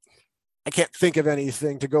 I can't think of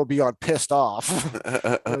anything to go beyond pissed off.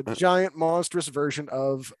 A giant, monstrous version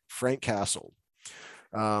of Frank Castle.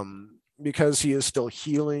 Because he is still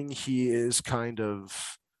healing, he is kind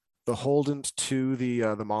of beholden to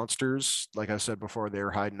the monsters. Like I said before,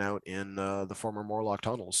 they're hiding out in the former Morlock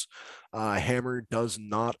tunnels. Hammer does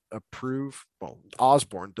not approve. Well,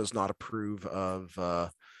 Osborn does not approve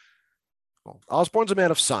of. Osborn's a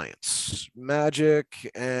man of science,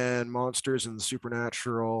 magic, and monsters and the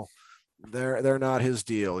supernatural. They're not his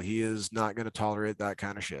deal. He is not going to tolerate that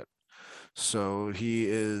kind of shit. So he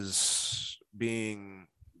is being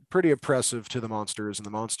pretty oppressive to the monsters, and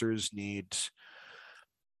the monsters need.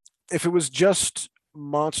 If it was just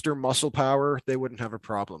monster muscle power, they wouldn't have a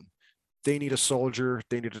problem. They need a soldier,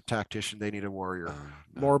 they need a tactician, they need a warrior.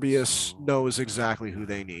 Morbius knows exactly who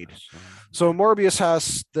they need. So Morbius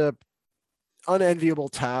has the unenviable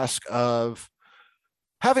task of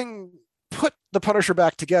having put the Punisher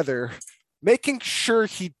back together, making sure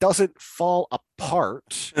he doesn't fall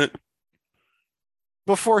apart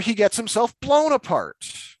before he gets himself blown apart.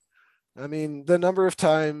 I mean, the number of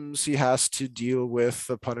times he has to deal with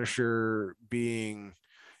the Punisher being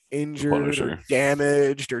injured or Punisher.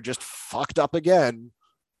 damaged or just fucked up again.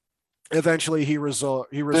 Eventually, he resorts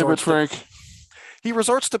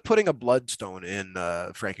to putting a bloodstone in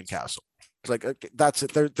Frankencastle. It's like, okay, that's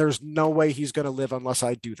it. There's no way he's going to live unless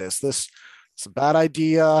I do this. This is a bad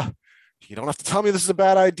idea. You don't have to tell me this is a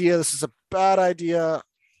bad idea. This is a bad idea,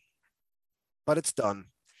 but it's done.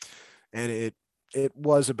 And it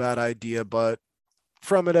was a bad idea, but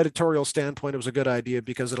from an editorial standpoint, it was a good idea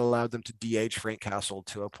because it allowed them to de-age Frank Castle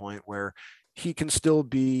to a point where he can still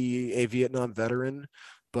be a Vietnam veteran,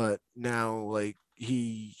 but now like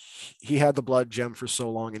he had the blood gem for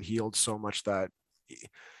so long and healed so much that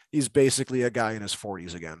he's basically a guy in his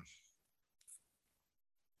 40s again.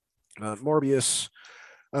 Morbius,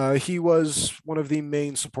 he was one of the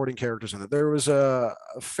main supporting characters in it. There was a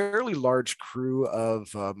fairly large crew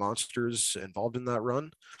of monsters involved in that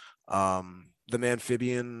run. The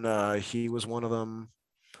Amphibian, he was one of them.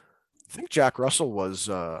 I think Jack Russell was,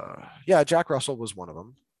 Jack Russell was one of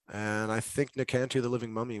them. And I think Nicantu, the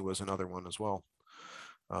Living Mummy, was another one as well.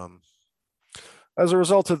 As a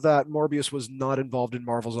result of that, Morbius was not involved in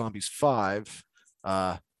Marvel Zombies 5.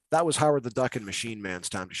 That was Howard the Duck and Machine Man's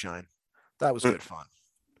time to shine. That was good fun.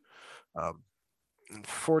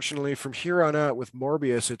 Unfortunately, from here on out with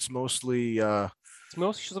Morbius, it's mostly shows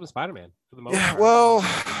up in Spider-Man for the most yeah. part.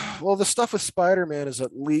 Well, the stuff with Spider-Man is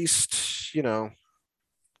at least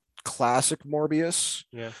classic Morbius.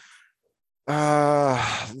 Yeah.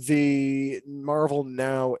 The Marvel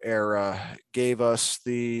Now era gave us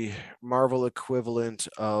the Marvel equivalent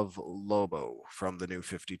of Lobo from the New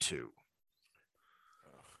 52.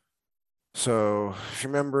 So if you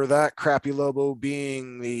remember that crappy Lobo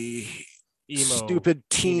being the stupid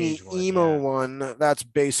teeny emo one, that's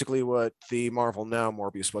basically what the Marvel Now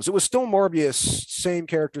Morbius was. It was still Morbius, same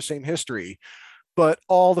character, same history, but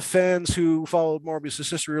all the fans who followed Morbius'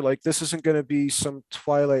 history were like, this isn't going to be some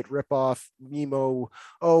Twilight ripoff emo,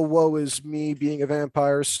 oh, woe is me, being a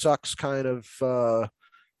vampire sucks kind of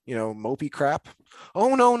mopey crap.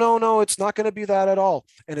 Oh, no, it's not going to be that at all.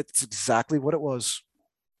 And it's exactly what it was.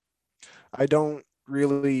 I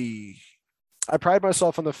pride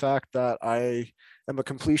myself on the fact that I am a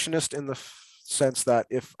completionist in the sense that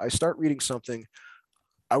if I start reading something,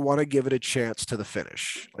 I want to give it a chance to the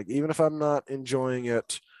finish. Like, even if I'm not enjoying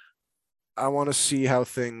it, I want to see how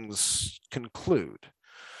things conclude.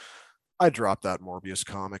 I dropped that Morbius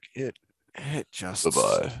comic. It just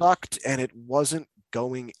sucked, and it wasn't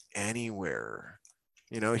going anywhere.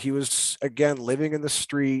 He was, again, living in the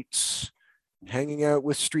streets, hanging out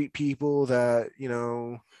with street people that,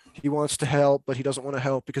 he wants to help, but he doesn't want to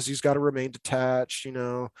help because he's got to remain detached.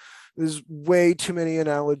 There's way too many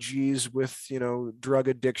analogies with, drug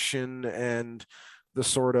addiction and the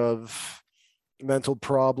sort of mental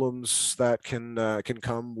problems that can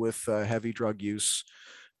come with heavy drug use.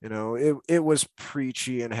 It was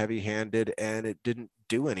preachy and heavy-handed, and it didn't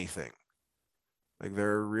do anything. Like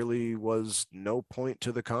there really was no point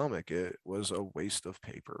to the comic. It was a waste of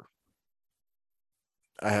paper.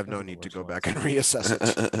 I have no Those are the need to worst go back ones. and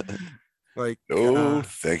reassess it. Like No,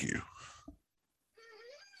 thank you.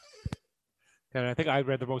 And I think I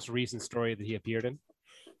read the most recent story that he appeared in.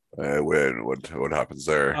 What happens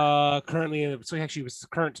there? Currently, so he actually was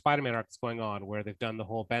current Spider-Man arc that's going on, where they've done the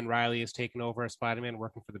whole Ben Riley has taken over as Spider-Man,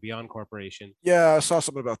 working for the Beyond Corporation. yeah, I saw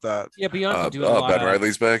something about that. Yeah, Beyond's been doing a lot Ben of.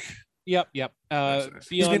 Riley's back. Yep. Nice, nice.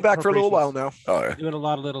 He's been Beyond back for a little while Corporation's now. Oh yeah. doing a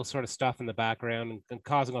lot of little sort of stuff in the background and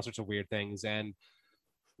causing all sorts of weird things. And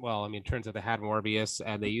well, I mean, it turns out they had Morbius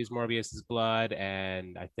and they used Morbius's blood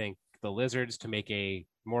and I think the lizards to make a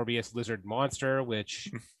Morbius lizard monster, which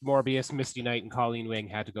Morbius, Misty Knight, and Colleen Wing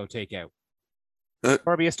had to go take out.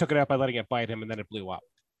 Morbius took it out by letting it bite him, and then it blew up.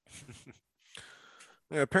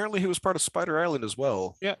 Yeah, apparently he was part of Spider Island as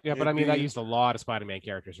well. Yeah, but I mean, that used a lot of Spider-Man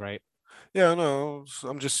characters, right? Yeah, no,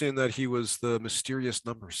 I'm just saying that he was the mysterious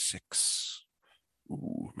number 6.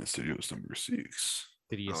 Ooh, Mysterious number 6.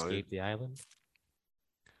 Did he escape the island?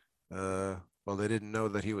 Well, they didn't know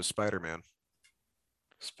that he was Spider-Man.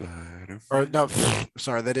 Spider. Or no,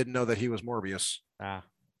 sorry, they didn't know that he was Morbius. Ah,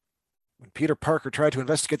 When Peter Parker tried to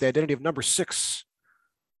investigate the identity of number 6.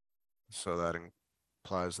 So that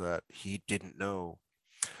implies that he didn't know.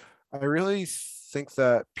 I really think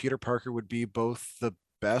that Peter Parker would be both the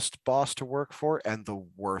best boss to work for and the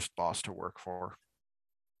worst boss to work for.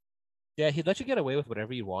 yeah, he'd let you get away with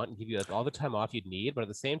whatever you want and give you like all the time off you'd need, but at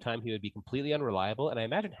the same time, he would be completely unreliable. And I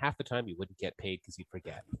imagine half the time you wouldn't get paid because he'd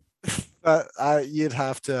forget. You'd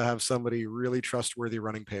have to have somebody really trustworthy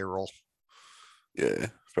running payroll. Yeah,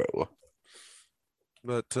 probably.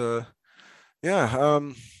 But yeah,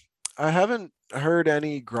 I haven't heard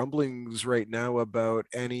any grumblings right now about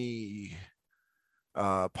any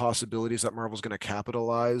possibilities that Marvel's going to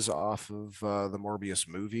capitalize off of the Morbius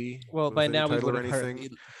movie. Well, with by any now we title would or have heard. anything.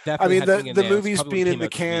 I Definitely mean, had something the announced, movie's probably been in came the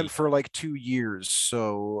out this can week. for like 2 years,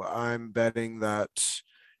 so I'm betting that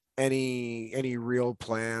any real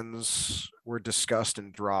plans were discussed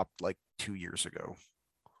and dropped like 2 years ago.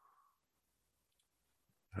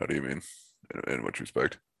 How do you mean? In which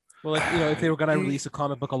respect? Well, like, if they were going to He- release a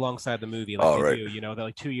comic book alongside the movie, like Oh, they right. do, that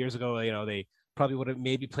like 2 years ago, they probably would have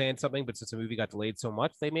maybe planned something, but since the movie got delayed so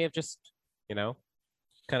much, they may have just,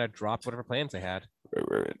 kind of dropped whatever plans they had.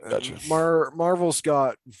 Right. Gotcha. Marvel's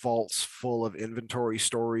got vaults full of inventory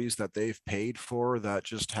stories that they've paid for that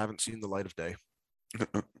just haven't seen the light of day.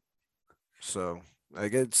 So,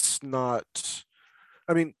 like, it's not.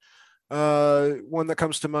 I mean, one that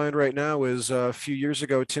comes to mind right now is a few years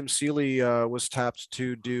ago, Tim Seeley was tapped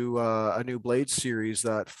to do a new Blade series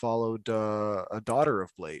that followed a daughter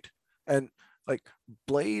of Blade, and like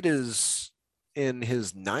Blade is in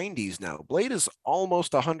his 90s now. Blade is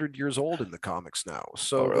almost 100 years old in the comics now.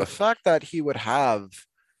 So Oh, really? the fact that he would have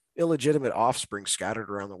illegitimate offspring scattered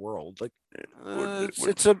around the world, like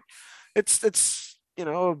it's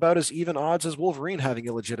about as even odds as Wolverine having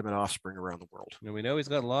illegitimate offspring around the world. And we know he's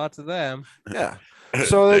got lots of them. Yeah.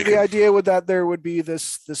 So They the can- idea would that there would be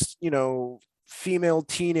this female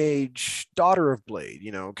teenage daughter of Blade,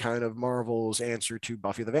 kind of Marvel's answer to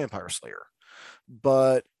Buffy the Vampire Slayer.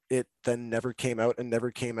 But it then never came out and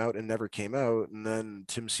never came out and never came out. And then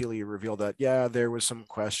Tim Seeley revealed that, yeah, there was some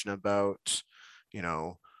question about,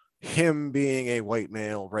 him being a white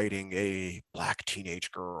male writing a black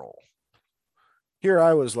teenage girl. Here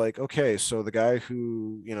I was like, okay, so the guy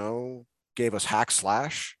who, gave us Hack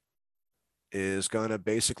Slash is going to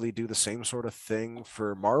basically do the same sort of thing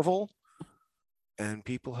for Marvel. And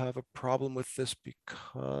people have a problem with this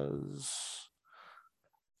because,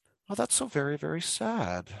 oh, that's so very, very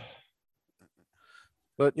sad.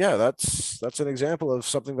 But yeah, that's an example of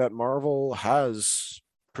something that Marvel has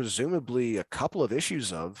presumably a couple of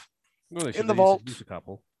issues of Well, they In should the use vault. use a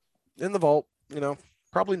couple. in the vault,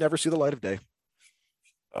 probably never see the light of day.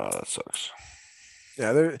 that sucks.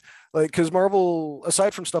 Yeah, they're like, because Marvel,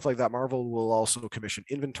 aside from stuff like that, Marvel will also commission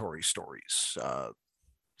inventory stories,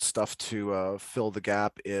 stuff to fill the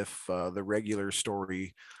gap if the regular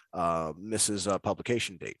story misses a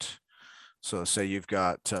publication date. So, say you've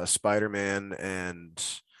got Spider-Man, and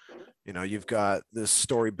you've got this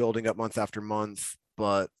story building up month after month,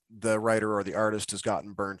 but the writer or the artist has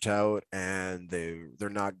gotten burnt out, and they're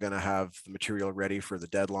not going to have the material ready for the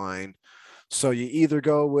deadline. So you either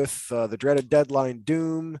go with the dreaded deadline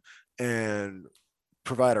doom and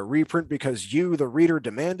provide a reprint because you, the reader,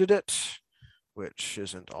 demanded it, which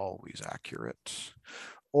isn't always accurate,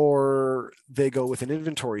 or they go with an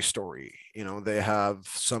inventory story. They have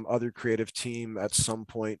some other creative team at some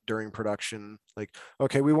point during production, like,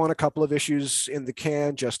 okay, we want a couple of issues in the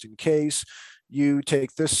can just in case. You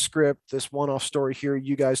take this script, this one-off story here,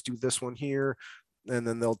 you guys do this one here, and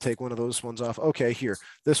then they'll take one of those ones off. Okay, here,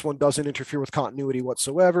 this one doesn't interfere with continuity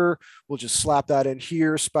whatsoever. We'll just slap that in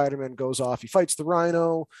here. Spider-Man goes off, he fights the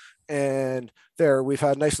Rhino, and there, we've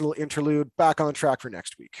had a nice little interlude, back on track for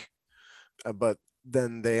next week. But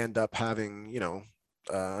then they end up having,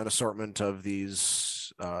 an assortment of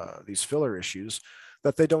these filler issues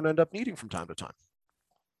that they don't end up needing from time to time.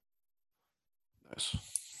 Nice.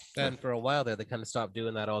 And for a while there, they kind of stopped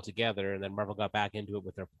doing that altogether, and then Marvel got back into it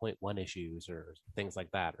with their 0.1 issues or things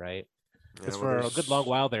like that, right? Because for a good long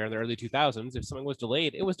while there in the early 2000s, if something was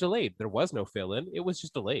delayed, it was delayed. There was no fill-in; it was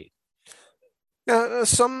just delayed. Yeah,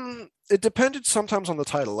 it depended sometimes on the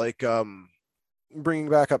title, like bringing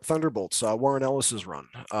back up Thunderbolts, Warren Ellis's run.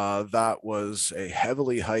 That was a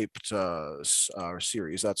heavily hyped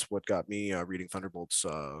series. That's what got me reading Thunderbolts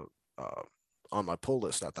on my pull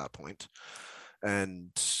list at that point. And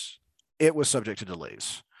it was subject to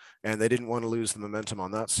delays. And they didn't want to lose the momentum on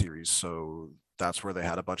that series. So that's where they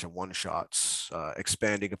had a bunch of one-shots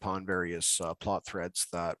expanding upon various plot threads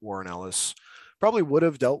that Warren Ellis probably would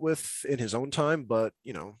have dealt with in his own time, but,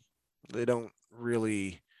 they don't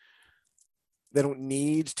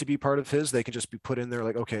need to be part of his. They can just be put in there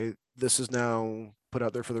like, okay, this is now put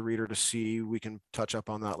out there for the reader to see. We can touch up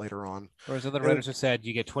on that later on. Or as other writers have said,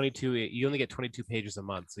 you only get 22 pages a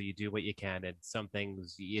month, so you do what you can, and some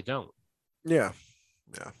things you don't. Yeah.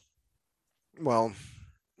 Well,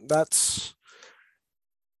 that's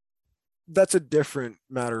a different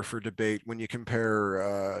matter for debate when you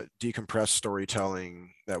compare decompressed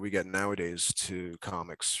storytelling that we get nowadays to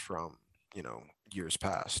comics from, years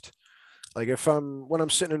past. Like when I'm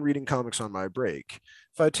sitting and reading comics on my break,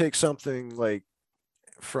 if I take something like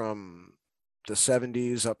from the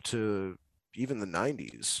 70s up to even the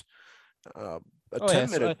 90s, a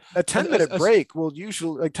 10-minute break will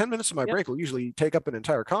usually, like 10 minutes of my break will usually take up an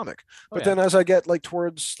entire comic. But then as I get like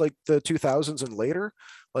towards like the 2000s and later,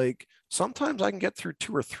 like sometimes I can get through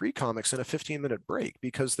 2 or 3 comics in a 15-minute break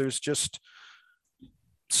because there's just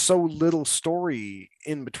so little story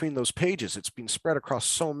in between those pages. It's been spread across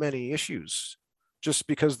so many issues just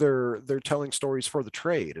because they're telling stories for the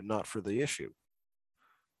trade and not for the issue.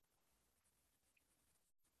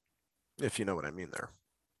 If you know what I mean there.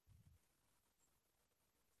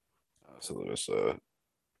 So there's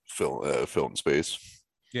film space.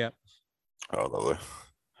 Yeah. Oh, lovely.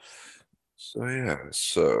 So yeah,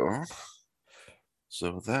 so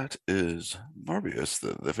that is Morbius,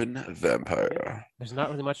 the Living Vampire. There's not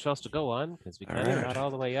really much else to go on because we kind of got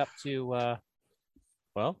all the way up to,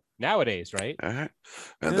 nowadays, right? All right.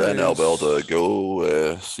 And then I'll be able to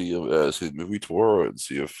go see the movie tomorrow and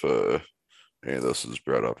see if any of this is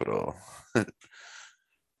brought up at all.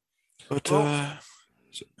 But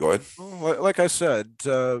go ahead. Like I said,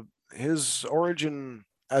 his origin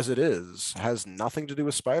as it is has nothing to do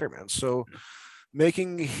with Spider-Man. So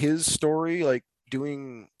making his story, like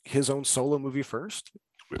doing his own solo movie first,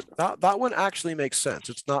 that one actually makes sense.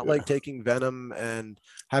 It's not like taking Venom and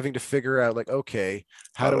having to figure out like, okay,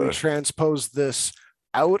 how do we transpose this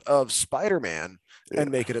out of Spider-Man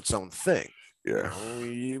and make it its own thing? Yeah.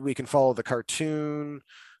 We can follow the cartoon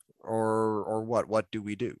or what do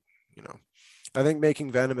we do? I think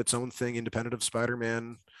making Venom its own thing independent of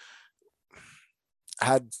Spider-Man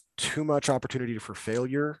had too much opportunity for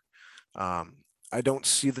failure. I don't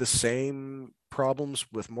see the same problems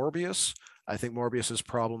with Morbius. I think Morbius's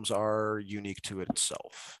problems are unique to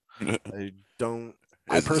itself. I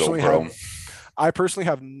personally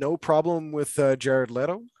have no problem with Jared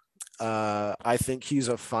Leto. I think he's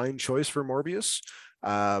a fine choice for Morbius.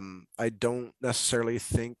 I don't necessarily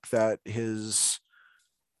think that his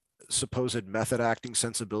supposed method acting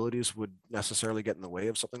sensibilities would necessarily get in the way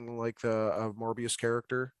of something like a Morbius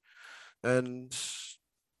character. And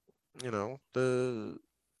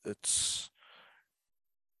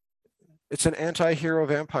it's an anti-hero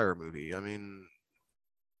vampire movie. I mean,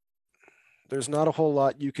 there's not a whole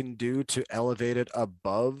lot you can do to elevate it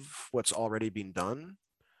above what's already been done,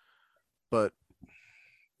 but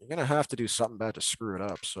you're gonna have to do something bad to screw it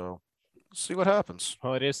up. So let's see what happens.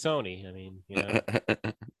 Well, it is Sony. I mean,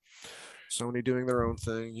 Sony doing their own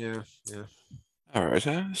thing. Yeah. All right.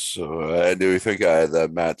 So do we think the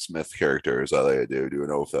Matt Smith character is how they do? Do we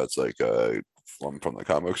know if that's like from the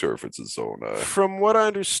comics or if it's his own? From what I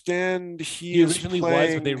understand, he originally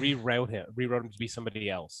was, but they rewrote him to be somebody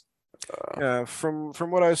else. Yeah. From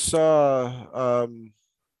what I saw,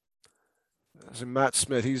 Is it Matt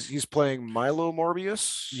Smith? He's playing Milo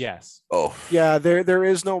Morbius. Yes. Oh, Yeah, there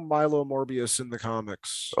is no Milo Morbius in the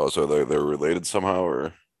comics. oh, so they're related somehow,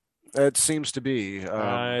 or It seems to be.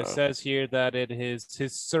 It says here that it is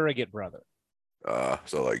his surrogate brother.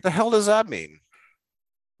 so like, The hell does that mean?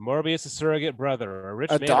 Morbius' surrogate brother, a rich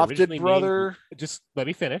Adopted man originally brother? named. Just let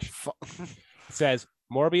me finish. It says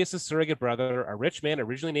Morbius' surrogate brother, a rich man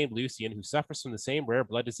originally named Lucian, who suffers from the same rare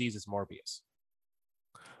blood disease as Morbius.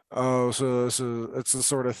 Oh, so it's the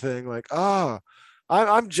sort of thing like,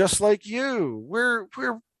 I'm just like you. We're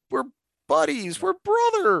buddies. We're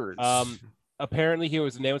brothers. Apparently, he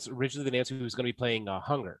was originally announced he was going to be playing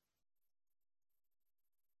Hunger.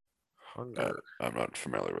 Hunger. I'm not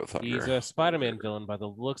familiar with Hunger. He's a Spider-Man villain by the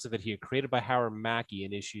looks of it here, created by Howard Mackie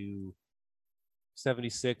in issue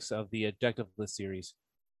 76 of the Objective List series.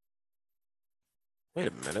 Wait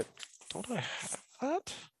a minute. Don't I have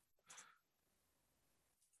that?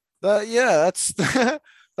 Yeah, that's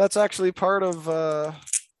that's actually part of a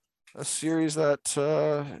series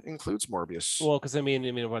that includes Morbius. Well, because I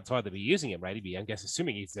mean, what's why they'd be using him, right? I'm guess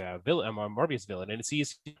assuming he's a villain, a Morbius villain, and it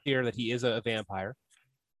sees here that he is a vampire.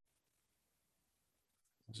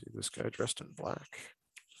 See this guy dressed in black.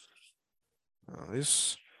 Oh,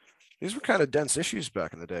 these were kind of dense issues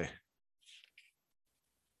back in the day.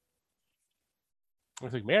 I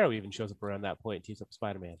think Marrow even shows up around that point and teams up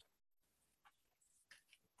Spider-Man.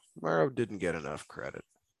 Morrow didn't get enough credit.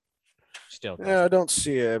 Still, Yeah, I don't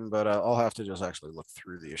see him, but I'll have to just actually look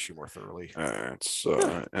through the issue more thoroughly. All right, so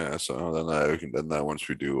then once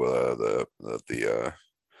we do the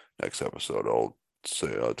next episode, I'll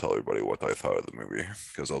tell everybody what I thought of the movie,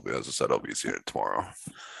 because I'll be seeing it tomorrow.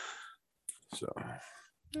 So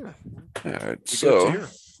Yeah. all right, Be so good to hear.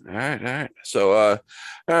 all right, so all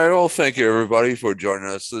right, well, thank you everybody for joining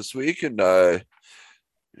us this week, and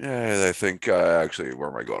yeah, I think actually, where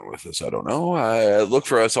am I going with this? I don't know. Look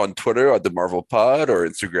for us on Twitter at the Marvel Pod or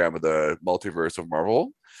Instagram at the Multiverse of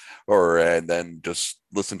Marvel, and then just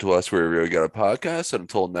listen to us wherever you get a podcast. And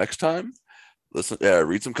until next time,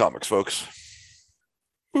 read some comics, folks.